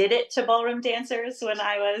 I did it to ballroom dancers when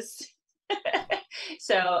I was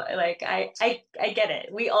so I get it.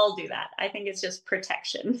 We all do that. I think it's just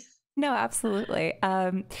protection. No, absolutely.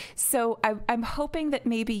 So I'm hoping that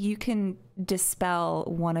maybe you can dispel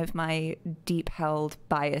one of my deep held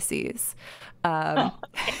biases.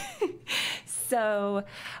 So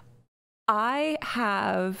I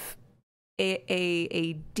have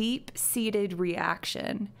a deep seated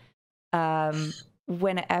reaction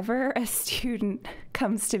whenever a student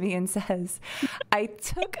comes to me and says, I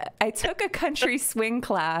took a country swing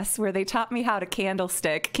class where they taught me how to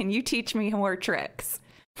candlestick. Can you teach me more tricks?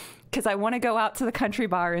 Because I want to go out to the country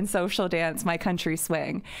bar and social dance my country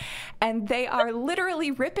swing. And they are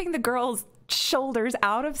literally ripping the girls' shoulders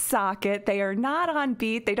out of socket. They are not on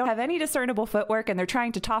beat. They don't have any discernible footwork, and they're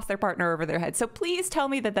trying to toss their partner over their head. So please tell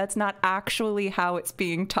me that that's not actually how it's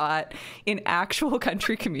being taught in actual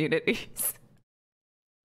country communities.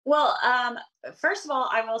 Well, first of all,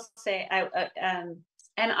 I will say, and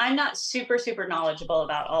I'm not super knowledgeable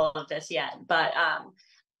about all of this yet, but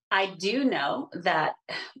I do know that.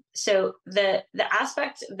 So the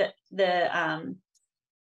aspect that the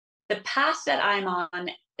path that I'm on,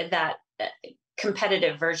 that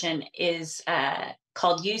competitive version, is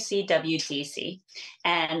called UCWDC,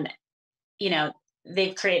 and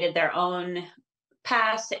they've created their own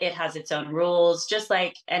path. It has its own rules, just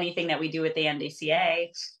like anything that we do with the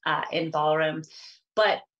NDCA in ballroom.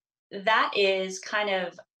 But that is kind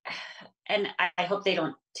of, and I hope they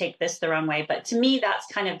don't take this the wrong way, but to me, that's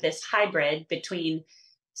kind of this hybrid between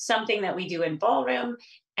something that we do in ballroom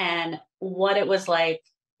and what it was like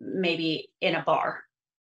maybe in a bar,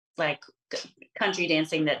 like country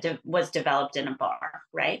dancing that was developed in a bar,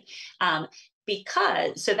 right? So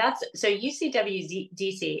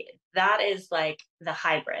UCWDC, that is like the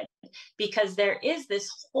hybrid, because there is this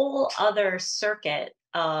whole other circuit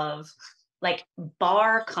of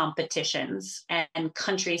bar competitions and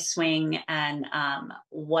country swing and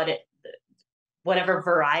whatever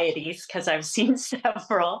varieties, because I've seen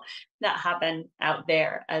several that happen out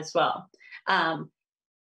there as well.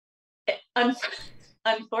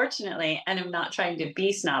 Unfortunately, and I'm not trying to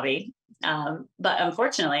be snobby, but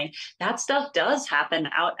unfortunately, that stuff does happen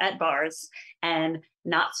out at bars, and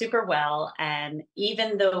not super well. And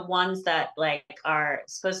even the ones that are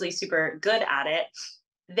supposedly super good at it,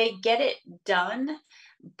 they get it done,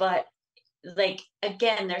 but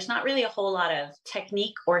again, there's not really a whole lot of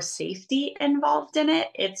technique or safety involved in it.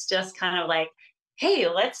 It's just kind of hey,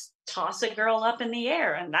 let's toss a girl up in the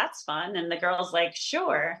air and that's fun. And the girl's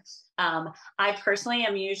sure. I personally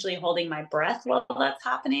am usually holding my breath while that's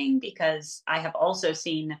happening, because I have also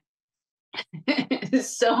seen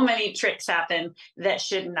so many tricks happen that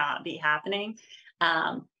should not be happening.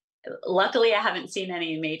 Luckily, I haven't seen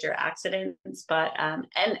any major accidents, but and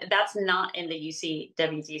that's not in the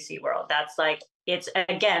UCWDC world. That's it's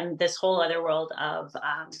again this whole other world of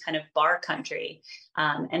kind of bar country,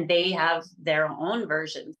 and they have their own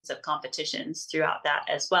versions of competitions throughout that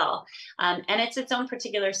as well, and it's its own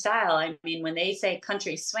particular style. I mean, when they say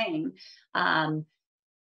country swing,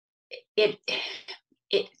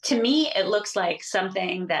 to me, it looks like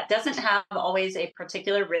something that doesn't have always a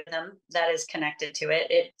particular rhythm that is connected to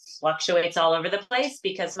it. It fluctuates all over the place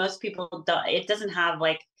because most people don't. It doesn't have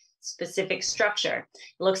specific structure.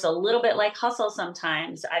 It looks a little bit like hustle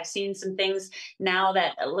sometimes. I've seen some things now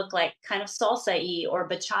that look like kind of salsa-y or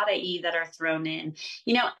bachata-y that are thrown in.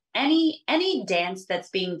 Any dance that's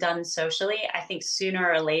being done socially, I think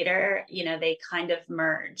sooner or later, they kind of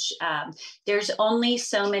merge. There's only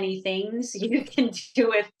so many things you can do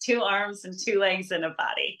with two arms and two legs and a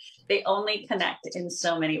body. They only connect in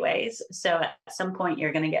so many ways. So at some point,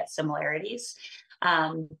 you're going to get similarities.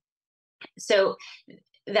 So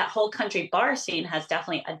that whole country bar scene has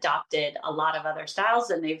definitely adopted a lot of other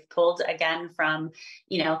styles, and they've pulled again from,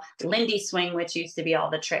 Lindy swing, which used to be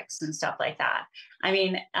all the tricks and stuff like that. I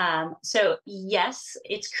mean, so yes,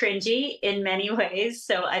 it's cringy in many ways.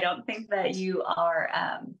 So I don't think that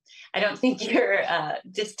I don't think your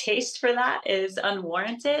distaste for that is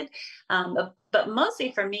unwarranted. But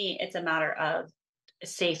mostly for me, it's a matter of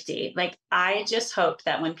safety. Like, I just hope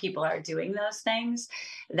that when people are doing those things,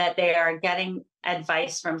 that they are getting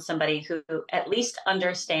advice from somebody who at least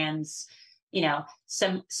understands,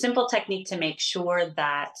 some simple technique to make sure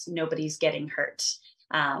that nobody's getting hurt.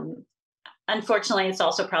 Unfortunately, it's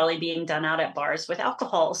also probably being done out at bars with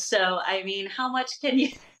alcohol. So, I mean, how much can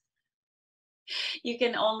you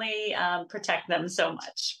can only protect them so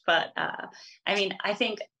much. But I mean, I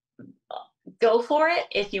think go for it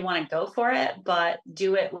if you want to go for it, but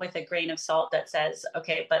do it with a grain of salt that says,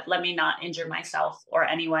 okay, but let me not injure myself or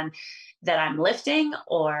anyone that I'm lifting,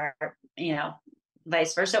 or,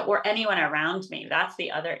 vice versa, or anyone around me. That's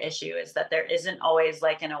the other issue, is that there isn't always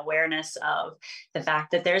like an awareness of the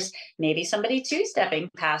fact that there's maybe somebody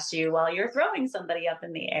two-stepping past you while you're throwing somebody up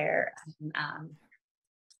in the air.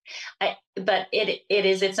 But it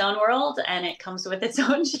is its own world, and it comes with its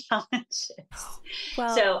own challenges.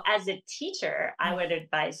 Well, so as a teacher, I would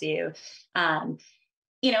advise you,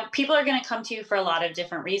 people are going to come to you for a lot of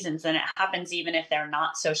different reasons. And it happens even if they're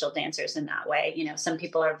not social dancers in that way. Some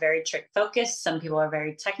people are very trick focused. Some people are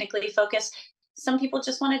very technically focused. Some people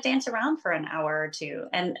just want to dance around for an hour or two.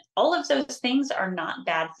 And all of those things are not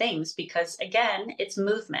bad things, because again, it's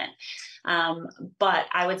movement. But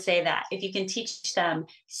I would say that if you can teach them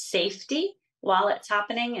safety while it's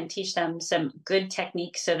happening, and teach them some good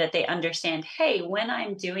techniques so that they understand, hey, when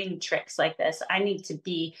I'm doing tricks like this, I need to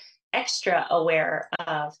be extra aware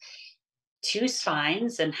of two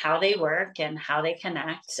spines and how they work and how they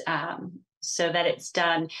connect, so that it's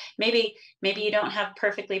done. Maybe you don't have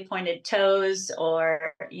perfectly pointed toes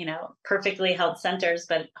or, perfectly held centers,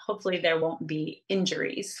 but hopefully there won't be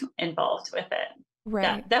injuries involved with it.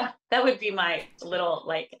 Right. That would be my little,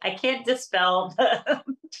 like, I can't dispel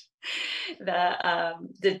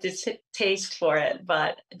the distaste for it,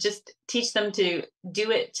 but just teach them to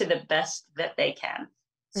do it to the best that they can,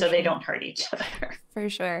 so they don't hurt each other. For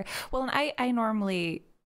sure. Well, and I normally,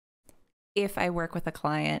 if I work with a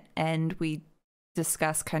client and we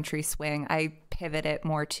discuss country swing, I pivot it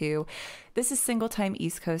more to, this is single time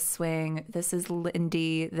East Coast swing, this is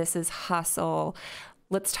Lindy, this is hustle.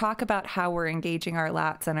 Let's talk about how we're engaging our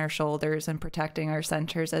lats and our shoulders and protecting our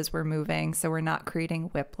centers as we're moving, so we're not creating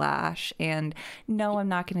whiplash. And no, I'm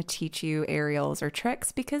not going to teach you aerials or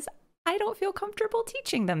tricks because I don't feel comfortable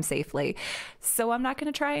teaching them safely. So I'm not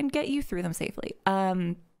going to try and get you through them safely.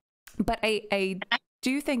 But I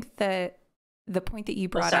do think that the point that you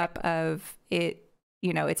brought up of it,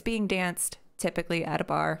 it's being danced typically at a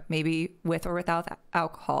bar, maybe with or without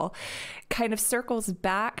alcohol, kind of circles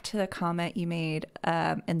back to the comment you made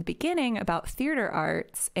in the beginning about theater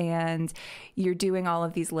arts, and you're doing all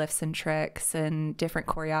of these lifts and tricks and different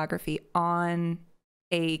choreography on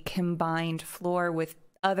a combined floor with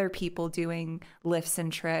other people doing lifts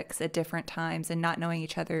and tricks at different times and not knowing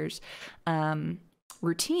each other's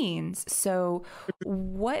routines. So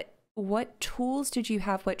what tools did you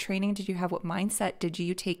have? What training did you have? What mindset did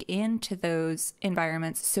you take into those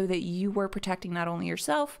environments so that you were protecting not only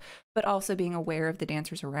yourself, but also being aware of the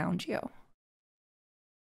dancers around you?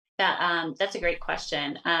 That's a great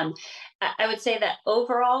question. I would say that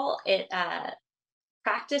overall,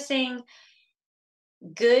 practicing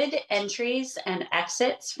good entries and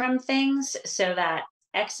exits from things, so that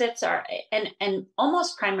exits are, and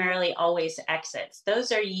almost primarily always exits.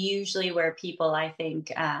 Those are usually where people, I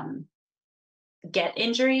think, get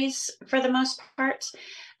injuries for the most part.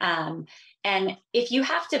 And if you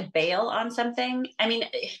have to bail on something, I mean,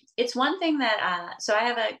 it's one thing that, so I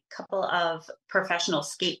have a couple of professional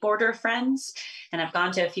skateboarder friends, and I've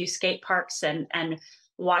gone to a few skate parks and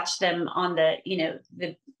watched them on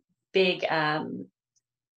the big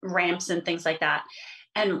ramps and things like that.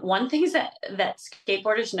 And one thing that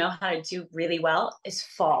skateboarders know how to do really well is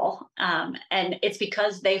fall. And it's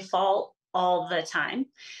because they fall all the time.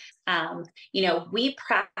 We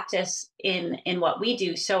practice in what we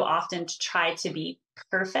do so often to try to be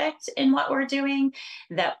perfect in what we're doing,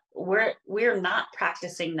 that we're not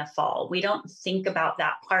practicing the fall. We don't think about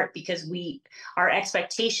that part because our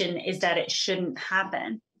expectation is that it shouldn't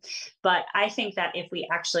happen. But I think that if we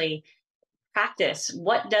actually practice,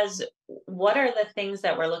 what are the things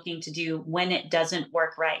that we're looking to do when it doesn't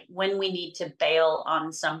work right, when we need to bail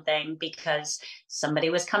on something because somebody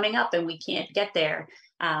was coming up and we can't get there.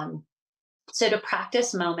 So to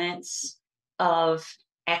practice moments of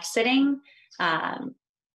exiting, um,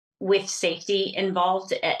 with safety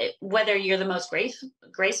involved, whether you're the most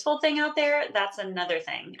graceful thing out there, that's another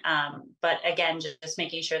thing. But again, just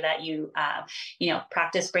making sure that you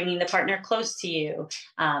practice bringing the partner close to you.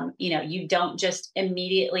 You don't just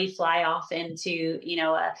immediately fly off into,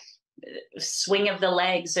 a swing of the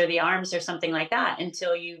legs or the arms or something like that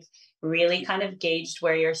until you've really kind of gauged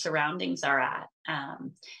where your surroundings are at.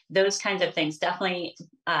 Those kinds of things, definitely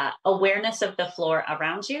awareness of the floor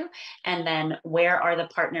around you, and then where are the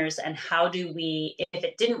partners and how do we, if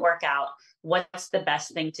it didn't work out, what's the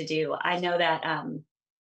best thing to do? I know that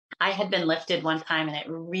I had been lifted one time and it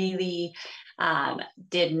really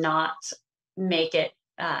did not make it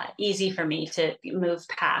easy for me to move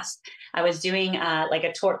past. I was doing like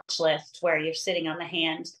a torch lift where you're sitting on the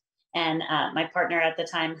hand, and my partner at the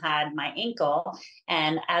time had my ankle.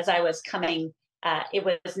 And as I was coming, it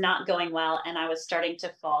was not going well, and I was starting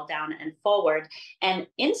to fall down and forward. And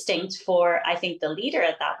instinct for, I think, the leader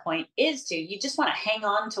at that point is you just want to hang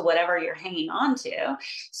on to whatever you're hanging on to.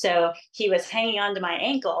 So he was hanging on to my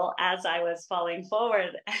ankle as I was falling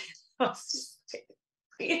forward.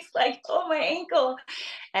 He's like, oh, my ankle.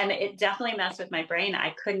 And it definitely messed with my brain.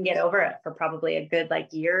 I couldn't get over it for probably a good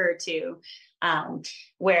year or two,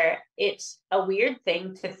 where it's a weird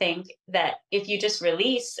thing to think that if you just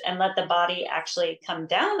release and let the body actually come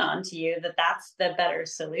down onto you, that's the better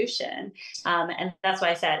solution. And that's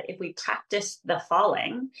why I said, if we practice the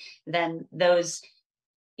falling, then those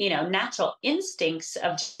natural instincts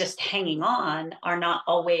of just hanging on are not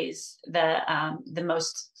always the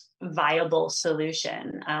most viable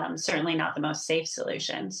solution, certainly not the most safe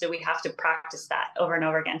solution. So we have to practice that over and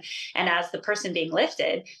over again. And as the person being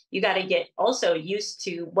lifted, you got to get also used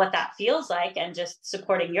to what that feels like and just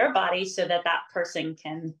supporting your body so that person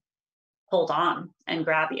can hold on and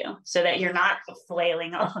grab you so that you're not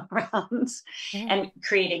flailing all around and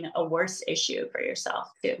creating a worse issue for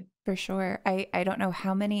yourself too. For sure. I don't know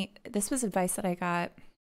how many, this was advice that I got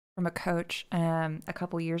from a coach a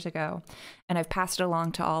couple years ago, and I've passed it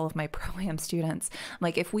along to all of my pro-am students.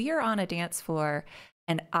 Like, if we are on a dance floor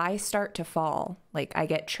and I start to fall, like I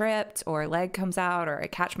get tripped or leg comes out or I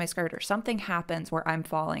catch my skirt or something happens where I'm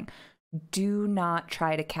falling, do not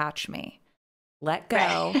try to catch me. Let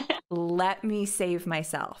go. Let me save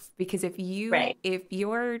myself. Because if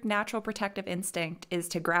your natural protective instinct is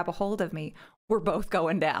to grab a hold of me, we're both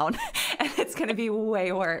going down and it's going to be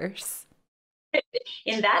way worse.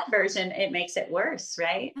 In that version, it makes it worse,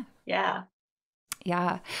 right? Yeah.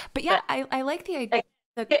 Yeah. But yeah, I like the idea.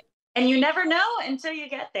 And you never know until you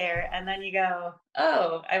get there. And then you go,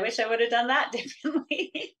 oh, I wish I would have done that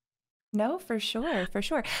differently. No, for sure. For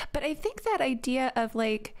sure. But I think that idea of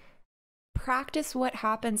practice what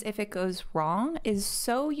happens if it goes wrong is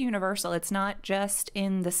so universal. It's not just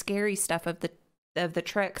in the scary stuff of the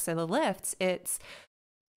tricks or the lifts. It's,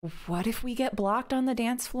 what if we get blocked on the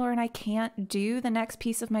dance floor and I can't do the next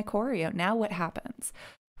piece of my choreo? Now what happens?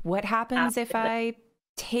 What happens if I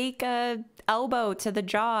take a elbow to the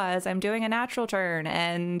jaw as I'm doing a natural turn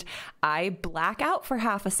and I black out for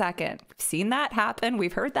half a second? We've seen that happen.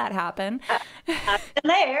 We've heard that happen. I've been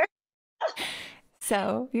there.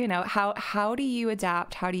 So, how do you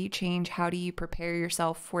adapt? How do you change? How do you prepare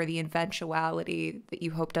yourself for the eventuality that you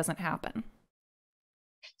hope doesn't happen?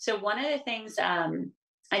 So one of the things,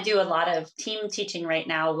 I do a lot of team teaching right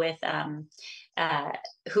now with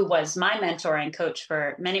who was my mentor and coach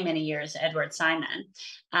for many, many years, Edward Simon.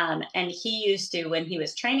 And he used to, when he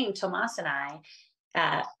was training Tomas and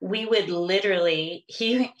I, we would literally,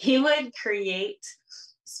 he would create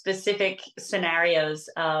specific scenarios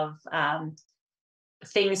of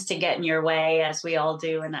things to get in your way, as we all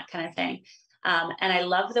do, and that kind of thing. And I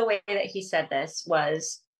love the way that he said this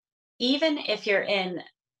was, even if you're in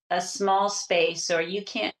a small space or you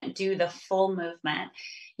can't do the full movement,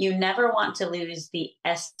 you never want to lose the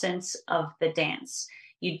essence of the dance.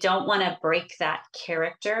 You don't want to break that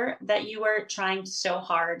character that you were trying so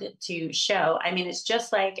hard to show. I mean, it's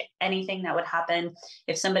just like anything that would happen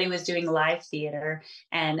if somebody was doing live theater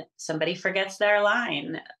and somebody forgets their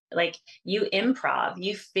line. like you improv,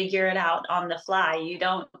 you figure it out on the fly. You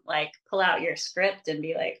don't like pull out your script and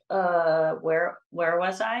be like, where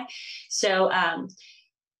was I? So,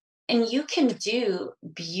 and you can do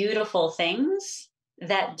beautiful things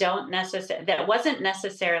that wasn't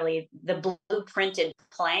necessarily the blueprinted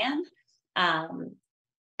plan, um,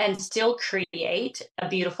 and still create a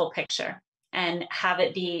beautiful picture and have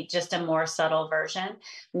it be just a more subtle version.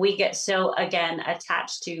 We get so, again,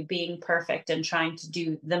 attached to being perfect and trying to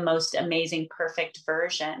do the most amazing, perfect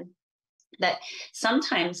version, that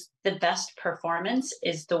sometimes the best performance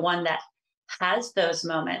is the one that has those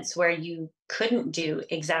moments where you couldn't do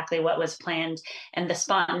exactly what was planned, and the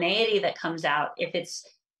spontaneity that comes out, if it's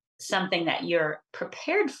something that you're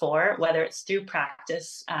prepared for, whether it's through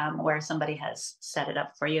practice, where somebody has set it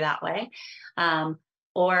up for you that way,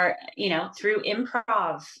 or through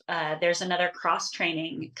improv. There's another cross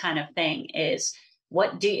training kind of thing, is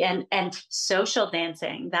what do you, and social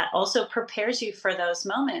dancing that also prepares you for those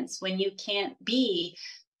moments when you can't be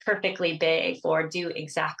perfectly big or do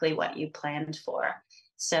exactly what you planned for.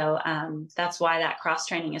 So that's why that cross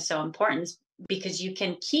training is so important, because you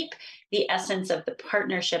can keep the essence of the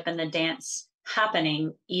partnership and the dance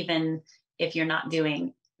happening, even if you're not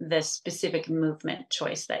doing the specific movement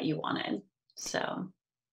choice that you wanted. So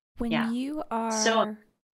when you are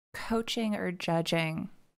coaching or judging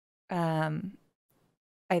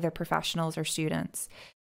either professionals or students,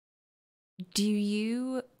 do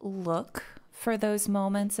you look for those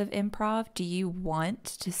moments of improv? Do you want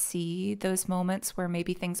to see those moments where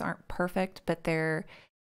maybe things aren't perfect, but they're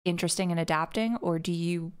interesting and adapting? Or do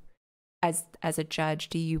you, as a judge,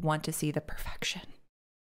 do you want to see the perfection?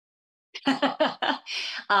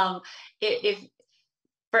 If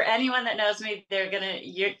for anyone that knows me, you're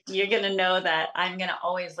gonna know that I'm gonna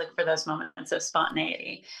always look for those moments of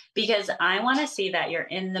spontaneity, because I want to see that you're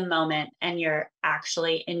in the moment and you're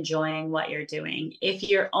actually enjoying what you're doing. If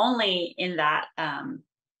you're only in that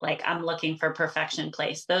like I'm looking for perfection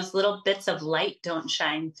place, those little bits of light don't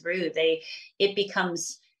shine through. It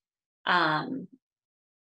becomes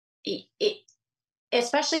it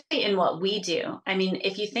especially in what we do. I mean,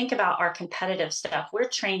 if you think about our competitive stuff, we're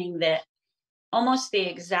training that almost the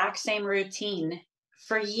exact same routine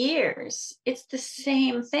for years. It's the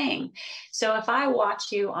same thing. So if I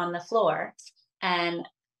watch you on the floor, and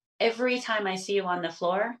every time I see you on the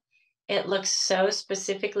floor, it looks so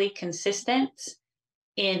specifically consistent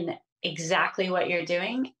in exactly what you're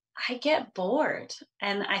doing, I get bored.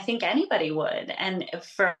 And I think anybody would. And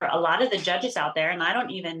for a lot of the judges out there, and I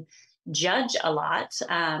don't even judge a lot,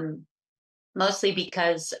 mostly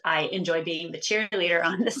because I enjoy being the cheerleader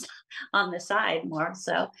on the side more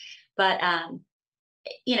so. But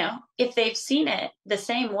if they've seen it the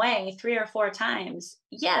same way 3 or 4 times,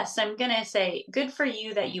 yes, I'm going to say good for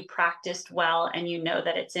you that you practiced well and you know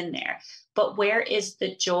that it's in there. But where is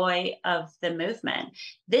the joy of the movement?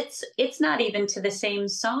 It's not even to the same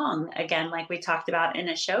song, again, like we talked about in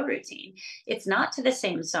a show routine. It's not to the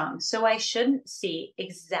same song. So I shouldn't see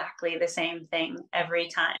exactly the same thing every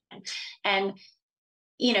time. And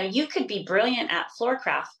you could be brilliant at floor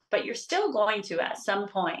craft, but you're still going to, at some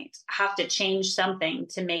point, have to change something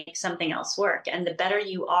to make something else work. And the better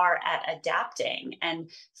you are at adapting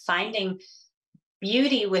and finding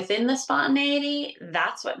beauty within the spontaneity,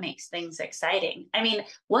 that's what makes things exciting. I mean,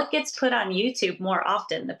 what gets put on YouTube more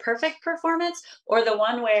often, the perfect performance or the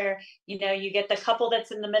one where, you get the couple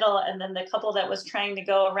that's in the middle and then the couple that was trying to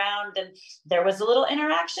go around and there was a little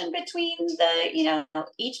interaction between the,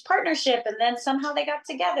 each partnership and then somehow they got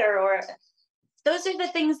together? Or those are the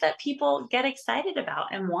things that people get excited about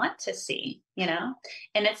and want to see, and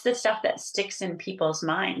it's the stuff that sticks in people's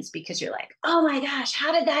minds because you're like, oh my gosh,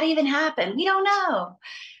 how did that even happen? We don't know.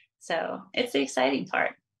 So it's the exciting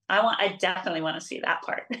part. I definitely want to see that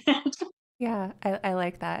part. Yeah, I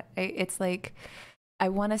like that. It's like, I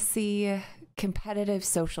want to see competitive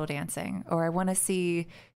social dancing, or I want to see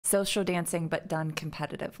social dancing, but done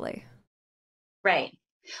competitively. Right.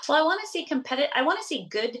 Well, I want to see I want to see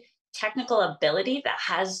good technical ability that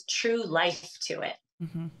has true life to it.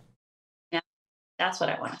 Mm-hmm. Yeah, that's what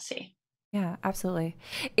I want to see. Yeah, absolutely.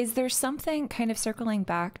 Is there something, kind of circling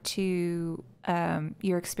back to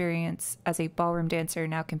your experience as a ballroom dancer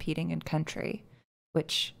now competing in country,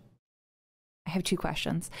 which I have 2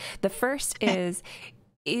 questions. The first is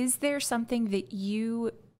there something that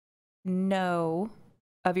you know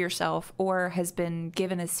of yourself or has been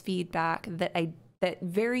given as feedback that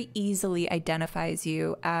very easily identifies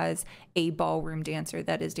you as a ballroom dancer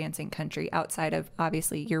that is dancing country, outside of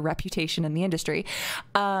obviously your reputation in the industry?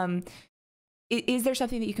 is there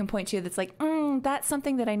something that you can point to that's like, that's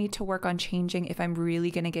something that I need to work on changing if I'm really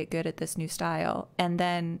going to get good at this new style? And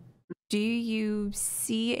then do you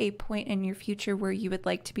see a point in your future where you would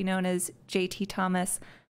like to be known as JT Thomas,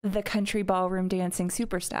 the country ballroom dancing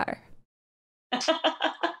superstar?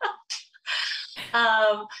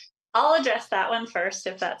 I'll address that one first,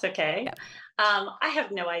 if that's okay. Yeah. I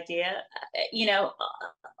have no idea. You know,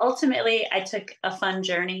 ultimately, I took a fun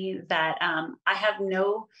journey that I have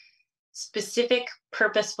no specific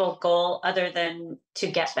purposeful goal other than to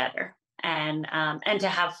get better and to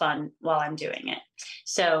have fun while I'm doing it.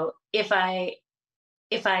 So if I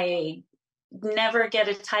never get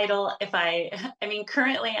a title, I mean,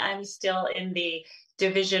 currently I'm still in the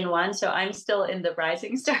Division 1, so I'm still in the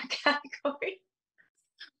rising star category.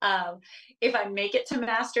 If I make it to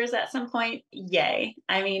masters at some point, yay.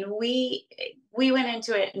 I mean, we went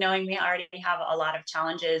into it knowing we already have a lot of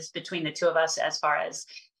challenges between the two of us as far as,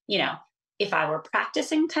 you know, if I were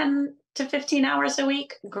practicing 10 to 15 hours a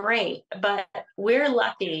week, great. But we're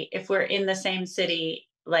lucky if we're in the same city,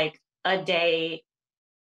 like a day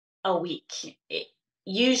a week.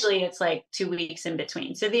 Usually it's like 2 weeks in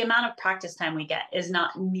between. So the amount of practice time we get is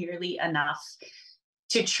not nearly enough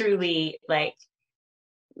to truly like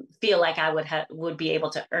feel like I would be able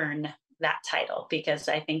to earn that title, because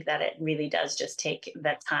I think that it really does just take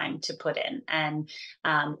that time to put in. And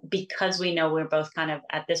because we know we're both kind of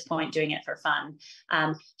at this point doing it for fun,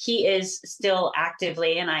 he is still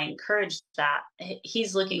actively, and I encourage that,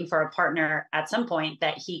 he's looking for a partner at some point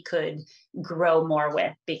that he could grow more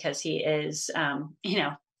with, because he is, you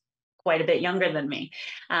know, quite a bit younger than me.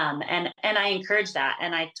 And I encourage that.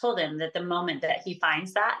 And I told him that the moment that he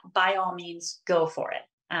finds that, by all means, go for it.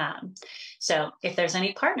 So if there's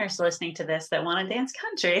any partners listening to this that want to dance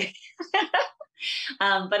country,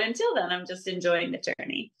 but until then, I'm just enjoying the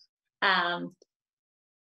journey. I'd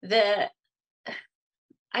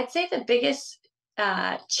say the biggest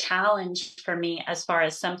challenge for me, as far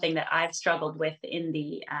as something that I've struggled with in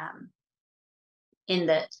the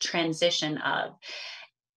transition of,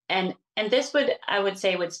 and this I would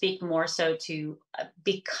say would speak more so to,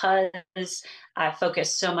 because I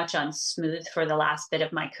focused so much on smooth for the last bit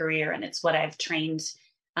of my career, and it's what I've trained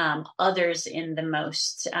others in the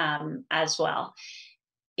most as well,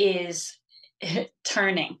 is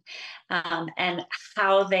turning, and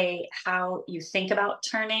how you think about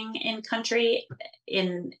turning in country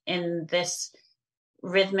in this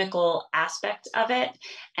rhythmical aspect of it,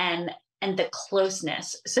 and the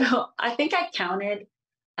closeness. So I think I counted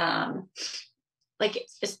like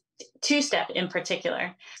two-step in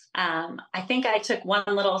particular. I think I took one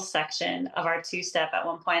little section of our two-step at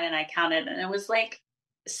one point and I counted, and it was like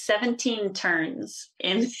 17 turns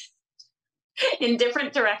in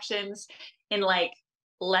different directions in like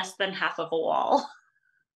less than half of a wall.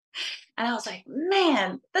 And I was like,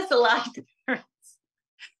 man, that's a lot of turns.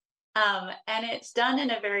 And it's done in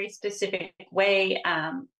a very specific way,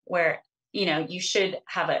 where, you know, you should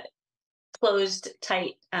have a closed,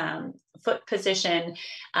 tight foot position.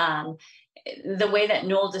 The way that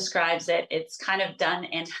Noel describes it, it's kind of done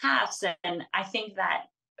in halves. And I think that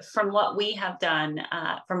from what we have done,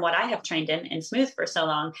 from what I have trained in smooth for so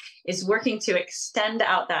long, is working to extend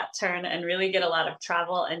out that turn and really get a lot of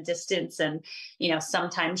travel and distance, and, you know,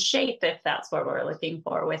 sometimes shape, if that's what we're looking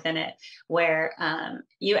for within it, where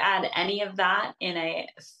you add any of that in a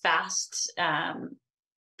fast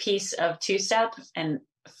piece of two-step and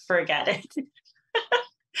forget it.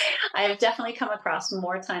 I have definitely come across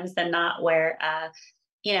more times than not where,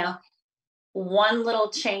 you know, one little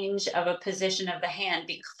change of a position of the hand,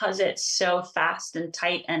 because it's so fast and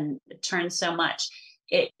tight and it turns so much,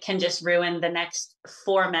 it can just ruin the next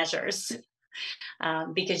 4 measures,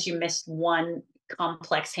 because you missed one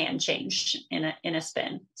complex hand change in a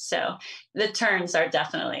spin. So the turns are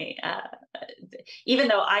definitely, even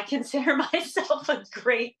though I consider myself a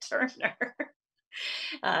great turner,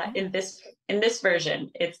 in this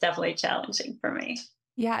version, it's definitely challenging for me.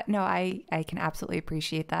 Yeah, no, I can absolutely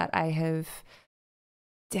appreciate that. I have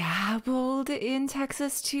dabbled in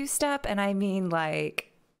Texas two-step, and I mean,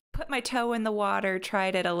 like, put my toe in the water,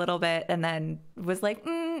 tried it a little bit, and then was like,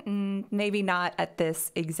 maybe not at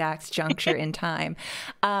this exact juncture in time.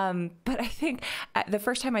 But I think the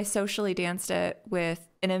first time I socially danced it with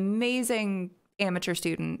an amazing amateur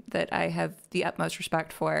student that I have the utmost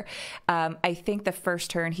respect for, I think the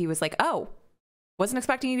first turn he was like, oh, wasn't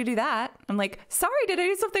expecting you to do that. I'm like, sorry, did I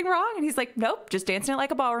do something wrong? And he's like, nope, just dancing it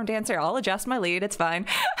like a ballroom dancer. I'll adjust my lead, it's fine.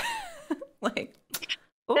 Like,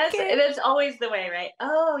 Okay. That's always the way, right?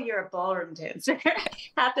 Oh, you're a ballroom dancer.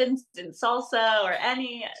 Happens in salsa or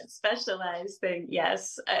any specialized thing.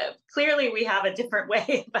 Yes. Clearly we have a different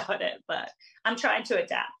way about it, but I'm trying to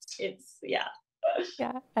adapt. It's, yeah.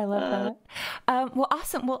 Yeah, I love that. Well,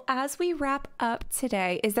 awesome. Well, as we wrap up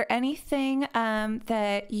today, is there anything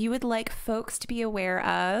that you would like folks to be aware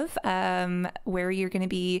of, where you're going to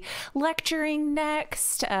be lecturing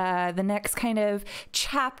next, the next kind of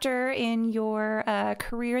chapter in your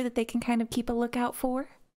career that they can kind of keep a lookout for?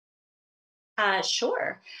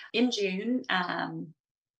 Sure. In June,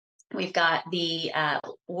 we've got the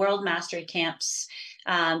World Mastery Camps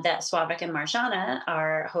that Slavik and Marjana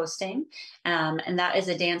are hosting. And that is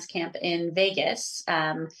a dance camp in Vegas.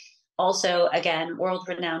 Also, again,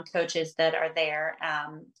 world-renowned coaches that are there.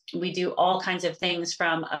 We do all kinds of things,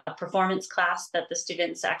 from a performance class that the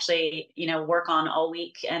students actually, work on all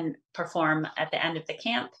week and perform at the end of the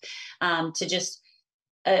camp, to just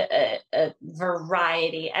a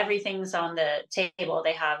variety. Everything's on the table.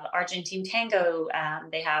 They have Argentine tango,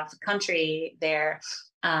 they have country there,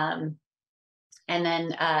 and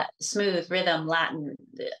then smooth rhythm, Latin,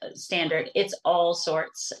 standard. It's all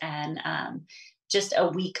sorts, and just a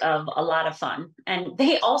week of a lot of fun. And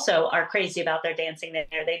they also are crazy about their dancing there.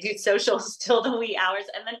 They do socials till the wee hours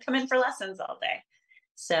and then come in for lessons all day.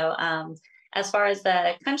 So as far as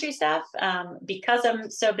the country stuff, because I'm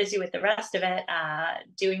so busy with the rest of it,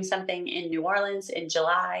 doing something in New Orleans in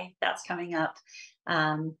July, that's coming up.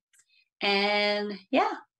 And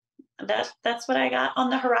yeah, that's what I got on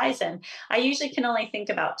the horizon. I usually can only think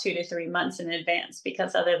about 2 to 3 months in advance,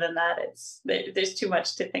 because other than that, there's too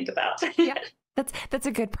much to think about. Yeah. That's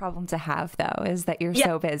a good problem to have, though, is that you're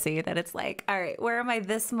so busy that it's like, all right, where am I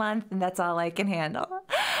this month? And that's all I can handle.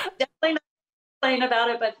 Definitely not complain about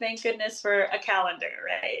it, but thank goodness for a calendar,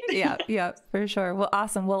 right? Yeah, for sure. Well,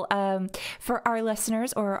 awesome. Well, for our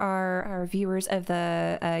listeners or our viewers of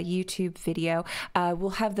the YouTube video,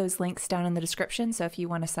 we'll have those links down in the description. So if you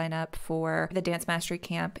want to sign up for the Dance Mastery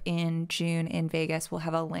Camp in June in Vegas, we'll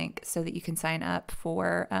have a link so that you can sign up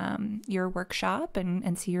for your workshop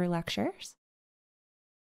and see your lectures.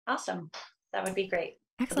 Awesome. That would be great.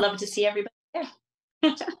 Excellent. I'd love to see everybody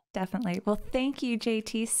there. Definitely. Well, thank you,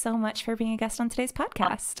 JT, so much for being a guest on today's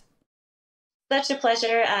podcast. Such a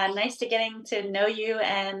pleasure. Nice to getting to know you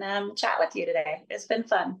and chat with you today. It's been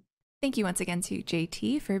fun. Thank you once again to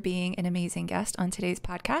JT for being an amazing guest on today's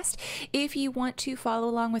podcast. If you want to follow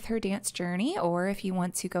along with her dance journey, or if you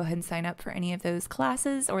want to go ahead and sign up for any of those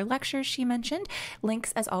classes or lectures she mentioned,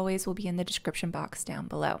 links, as always, will be in the description box down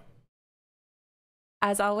below.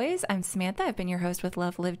 As always, I'm Samantha. I've been your host with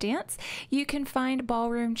Love.Live.Dance. You can find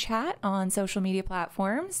Ballroom Chat on social media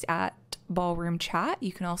platforms at Ballroom Chat.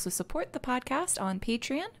 You can also support the podcast on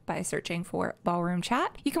Patreon by searching for Ballroom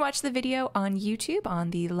Chat. You can watch the video on YouTube on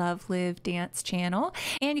the Love.Live.Dance channel.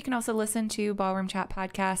 And you can also listen to Ballroom Chat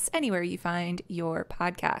podcasts anywhere you find your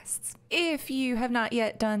podcasts. If you have not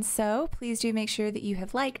yet done so, please do make sure that you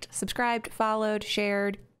have liked, subscribed, followed,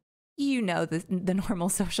 shared, the normal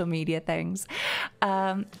social media things.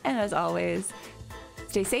 And as always,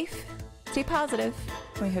 stay safe, stay positive,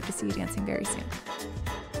 and we hope to see you dancing very soon.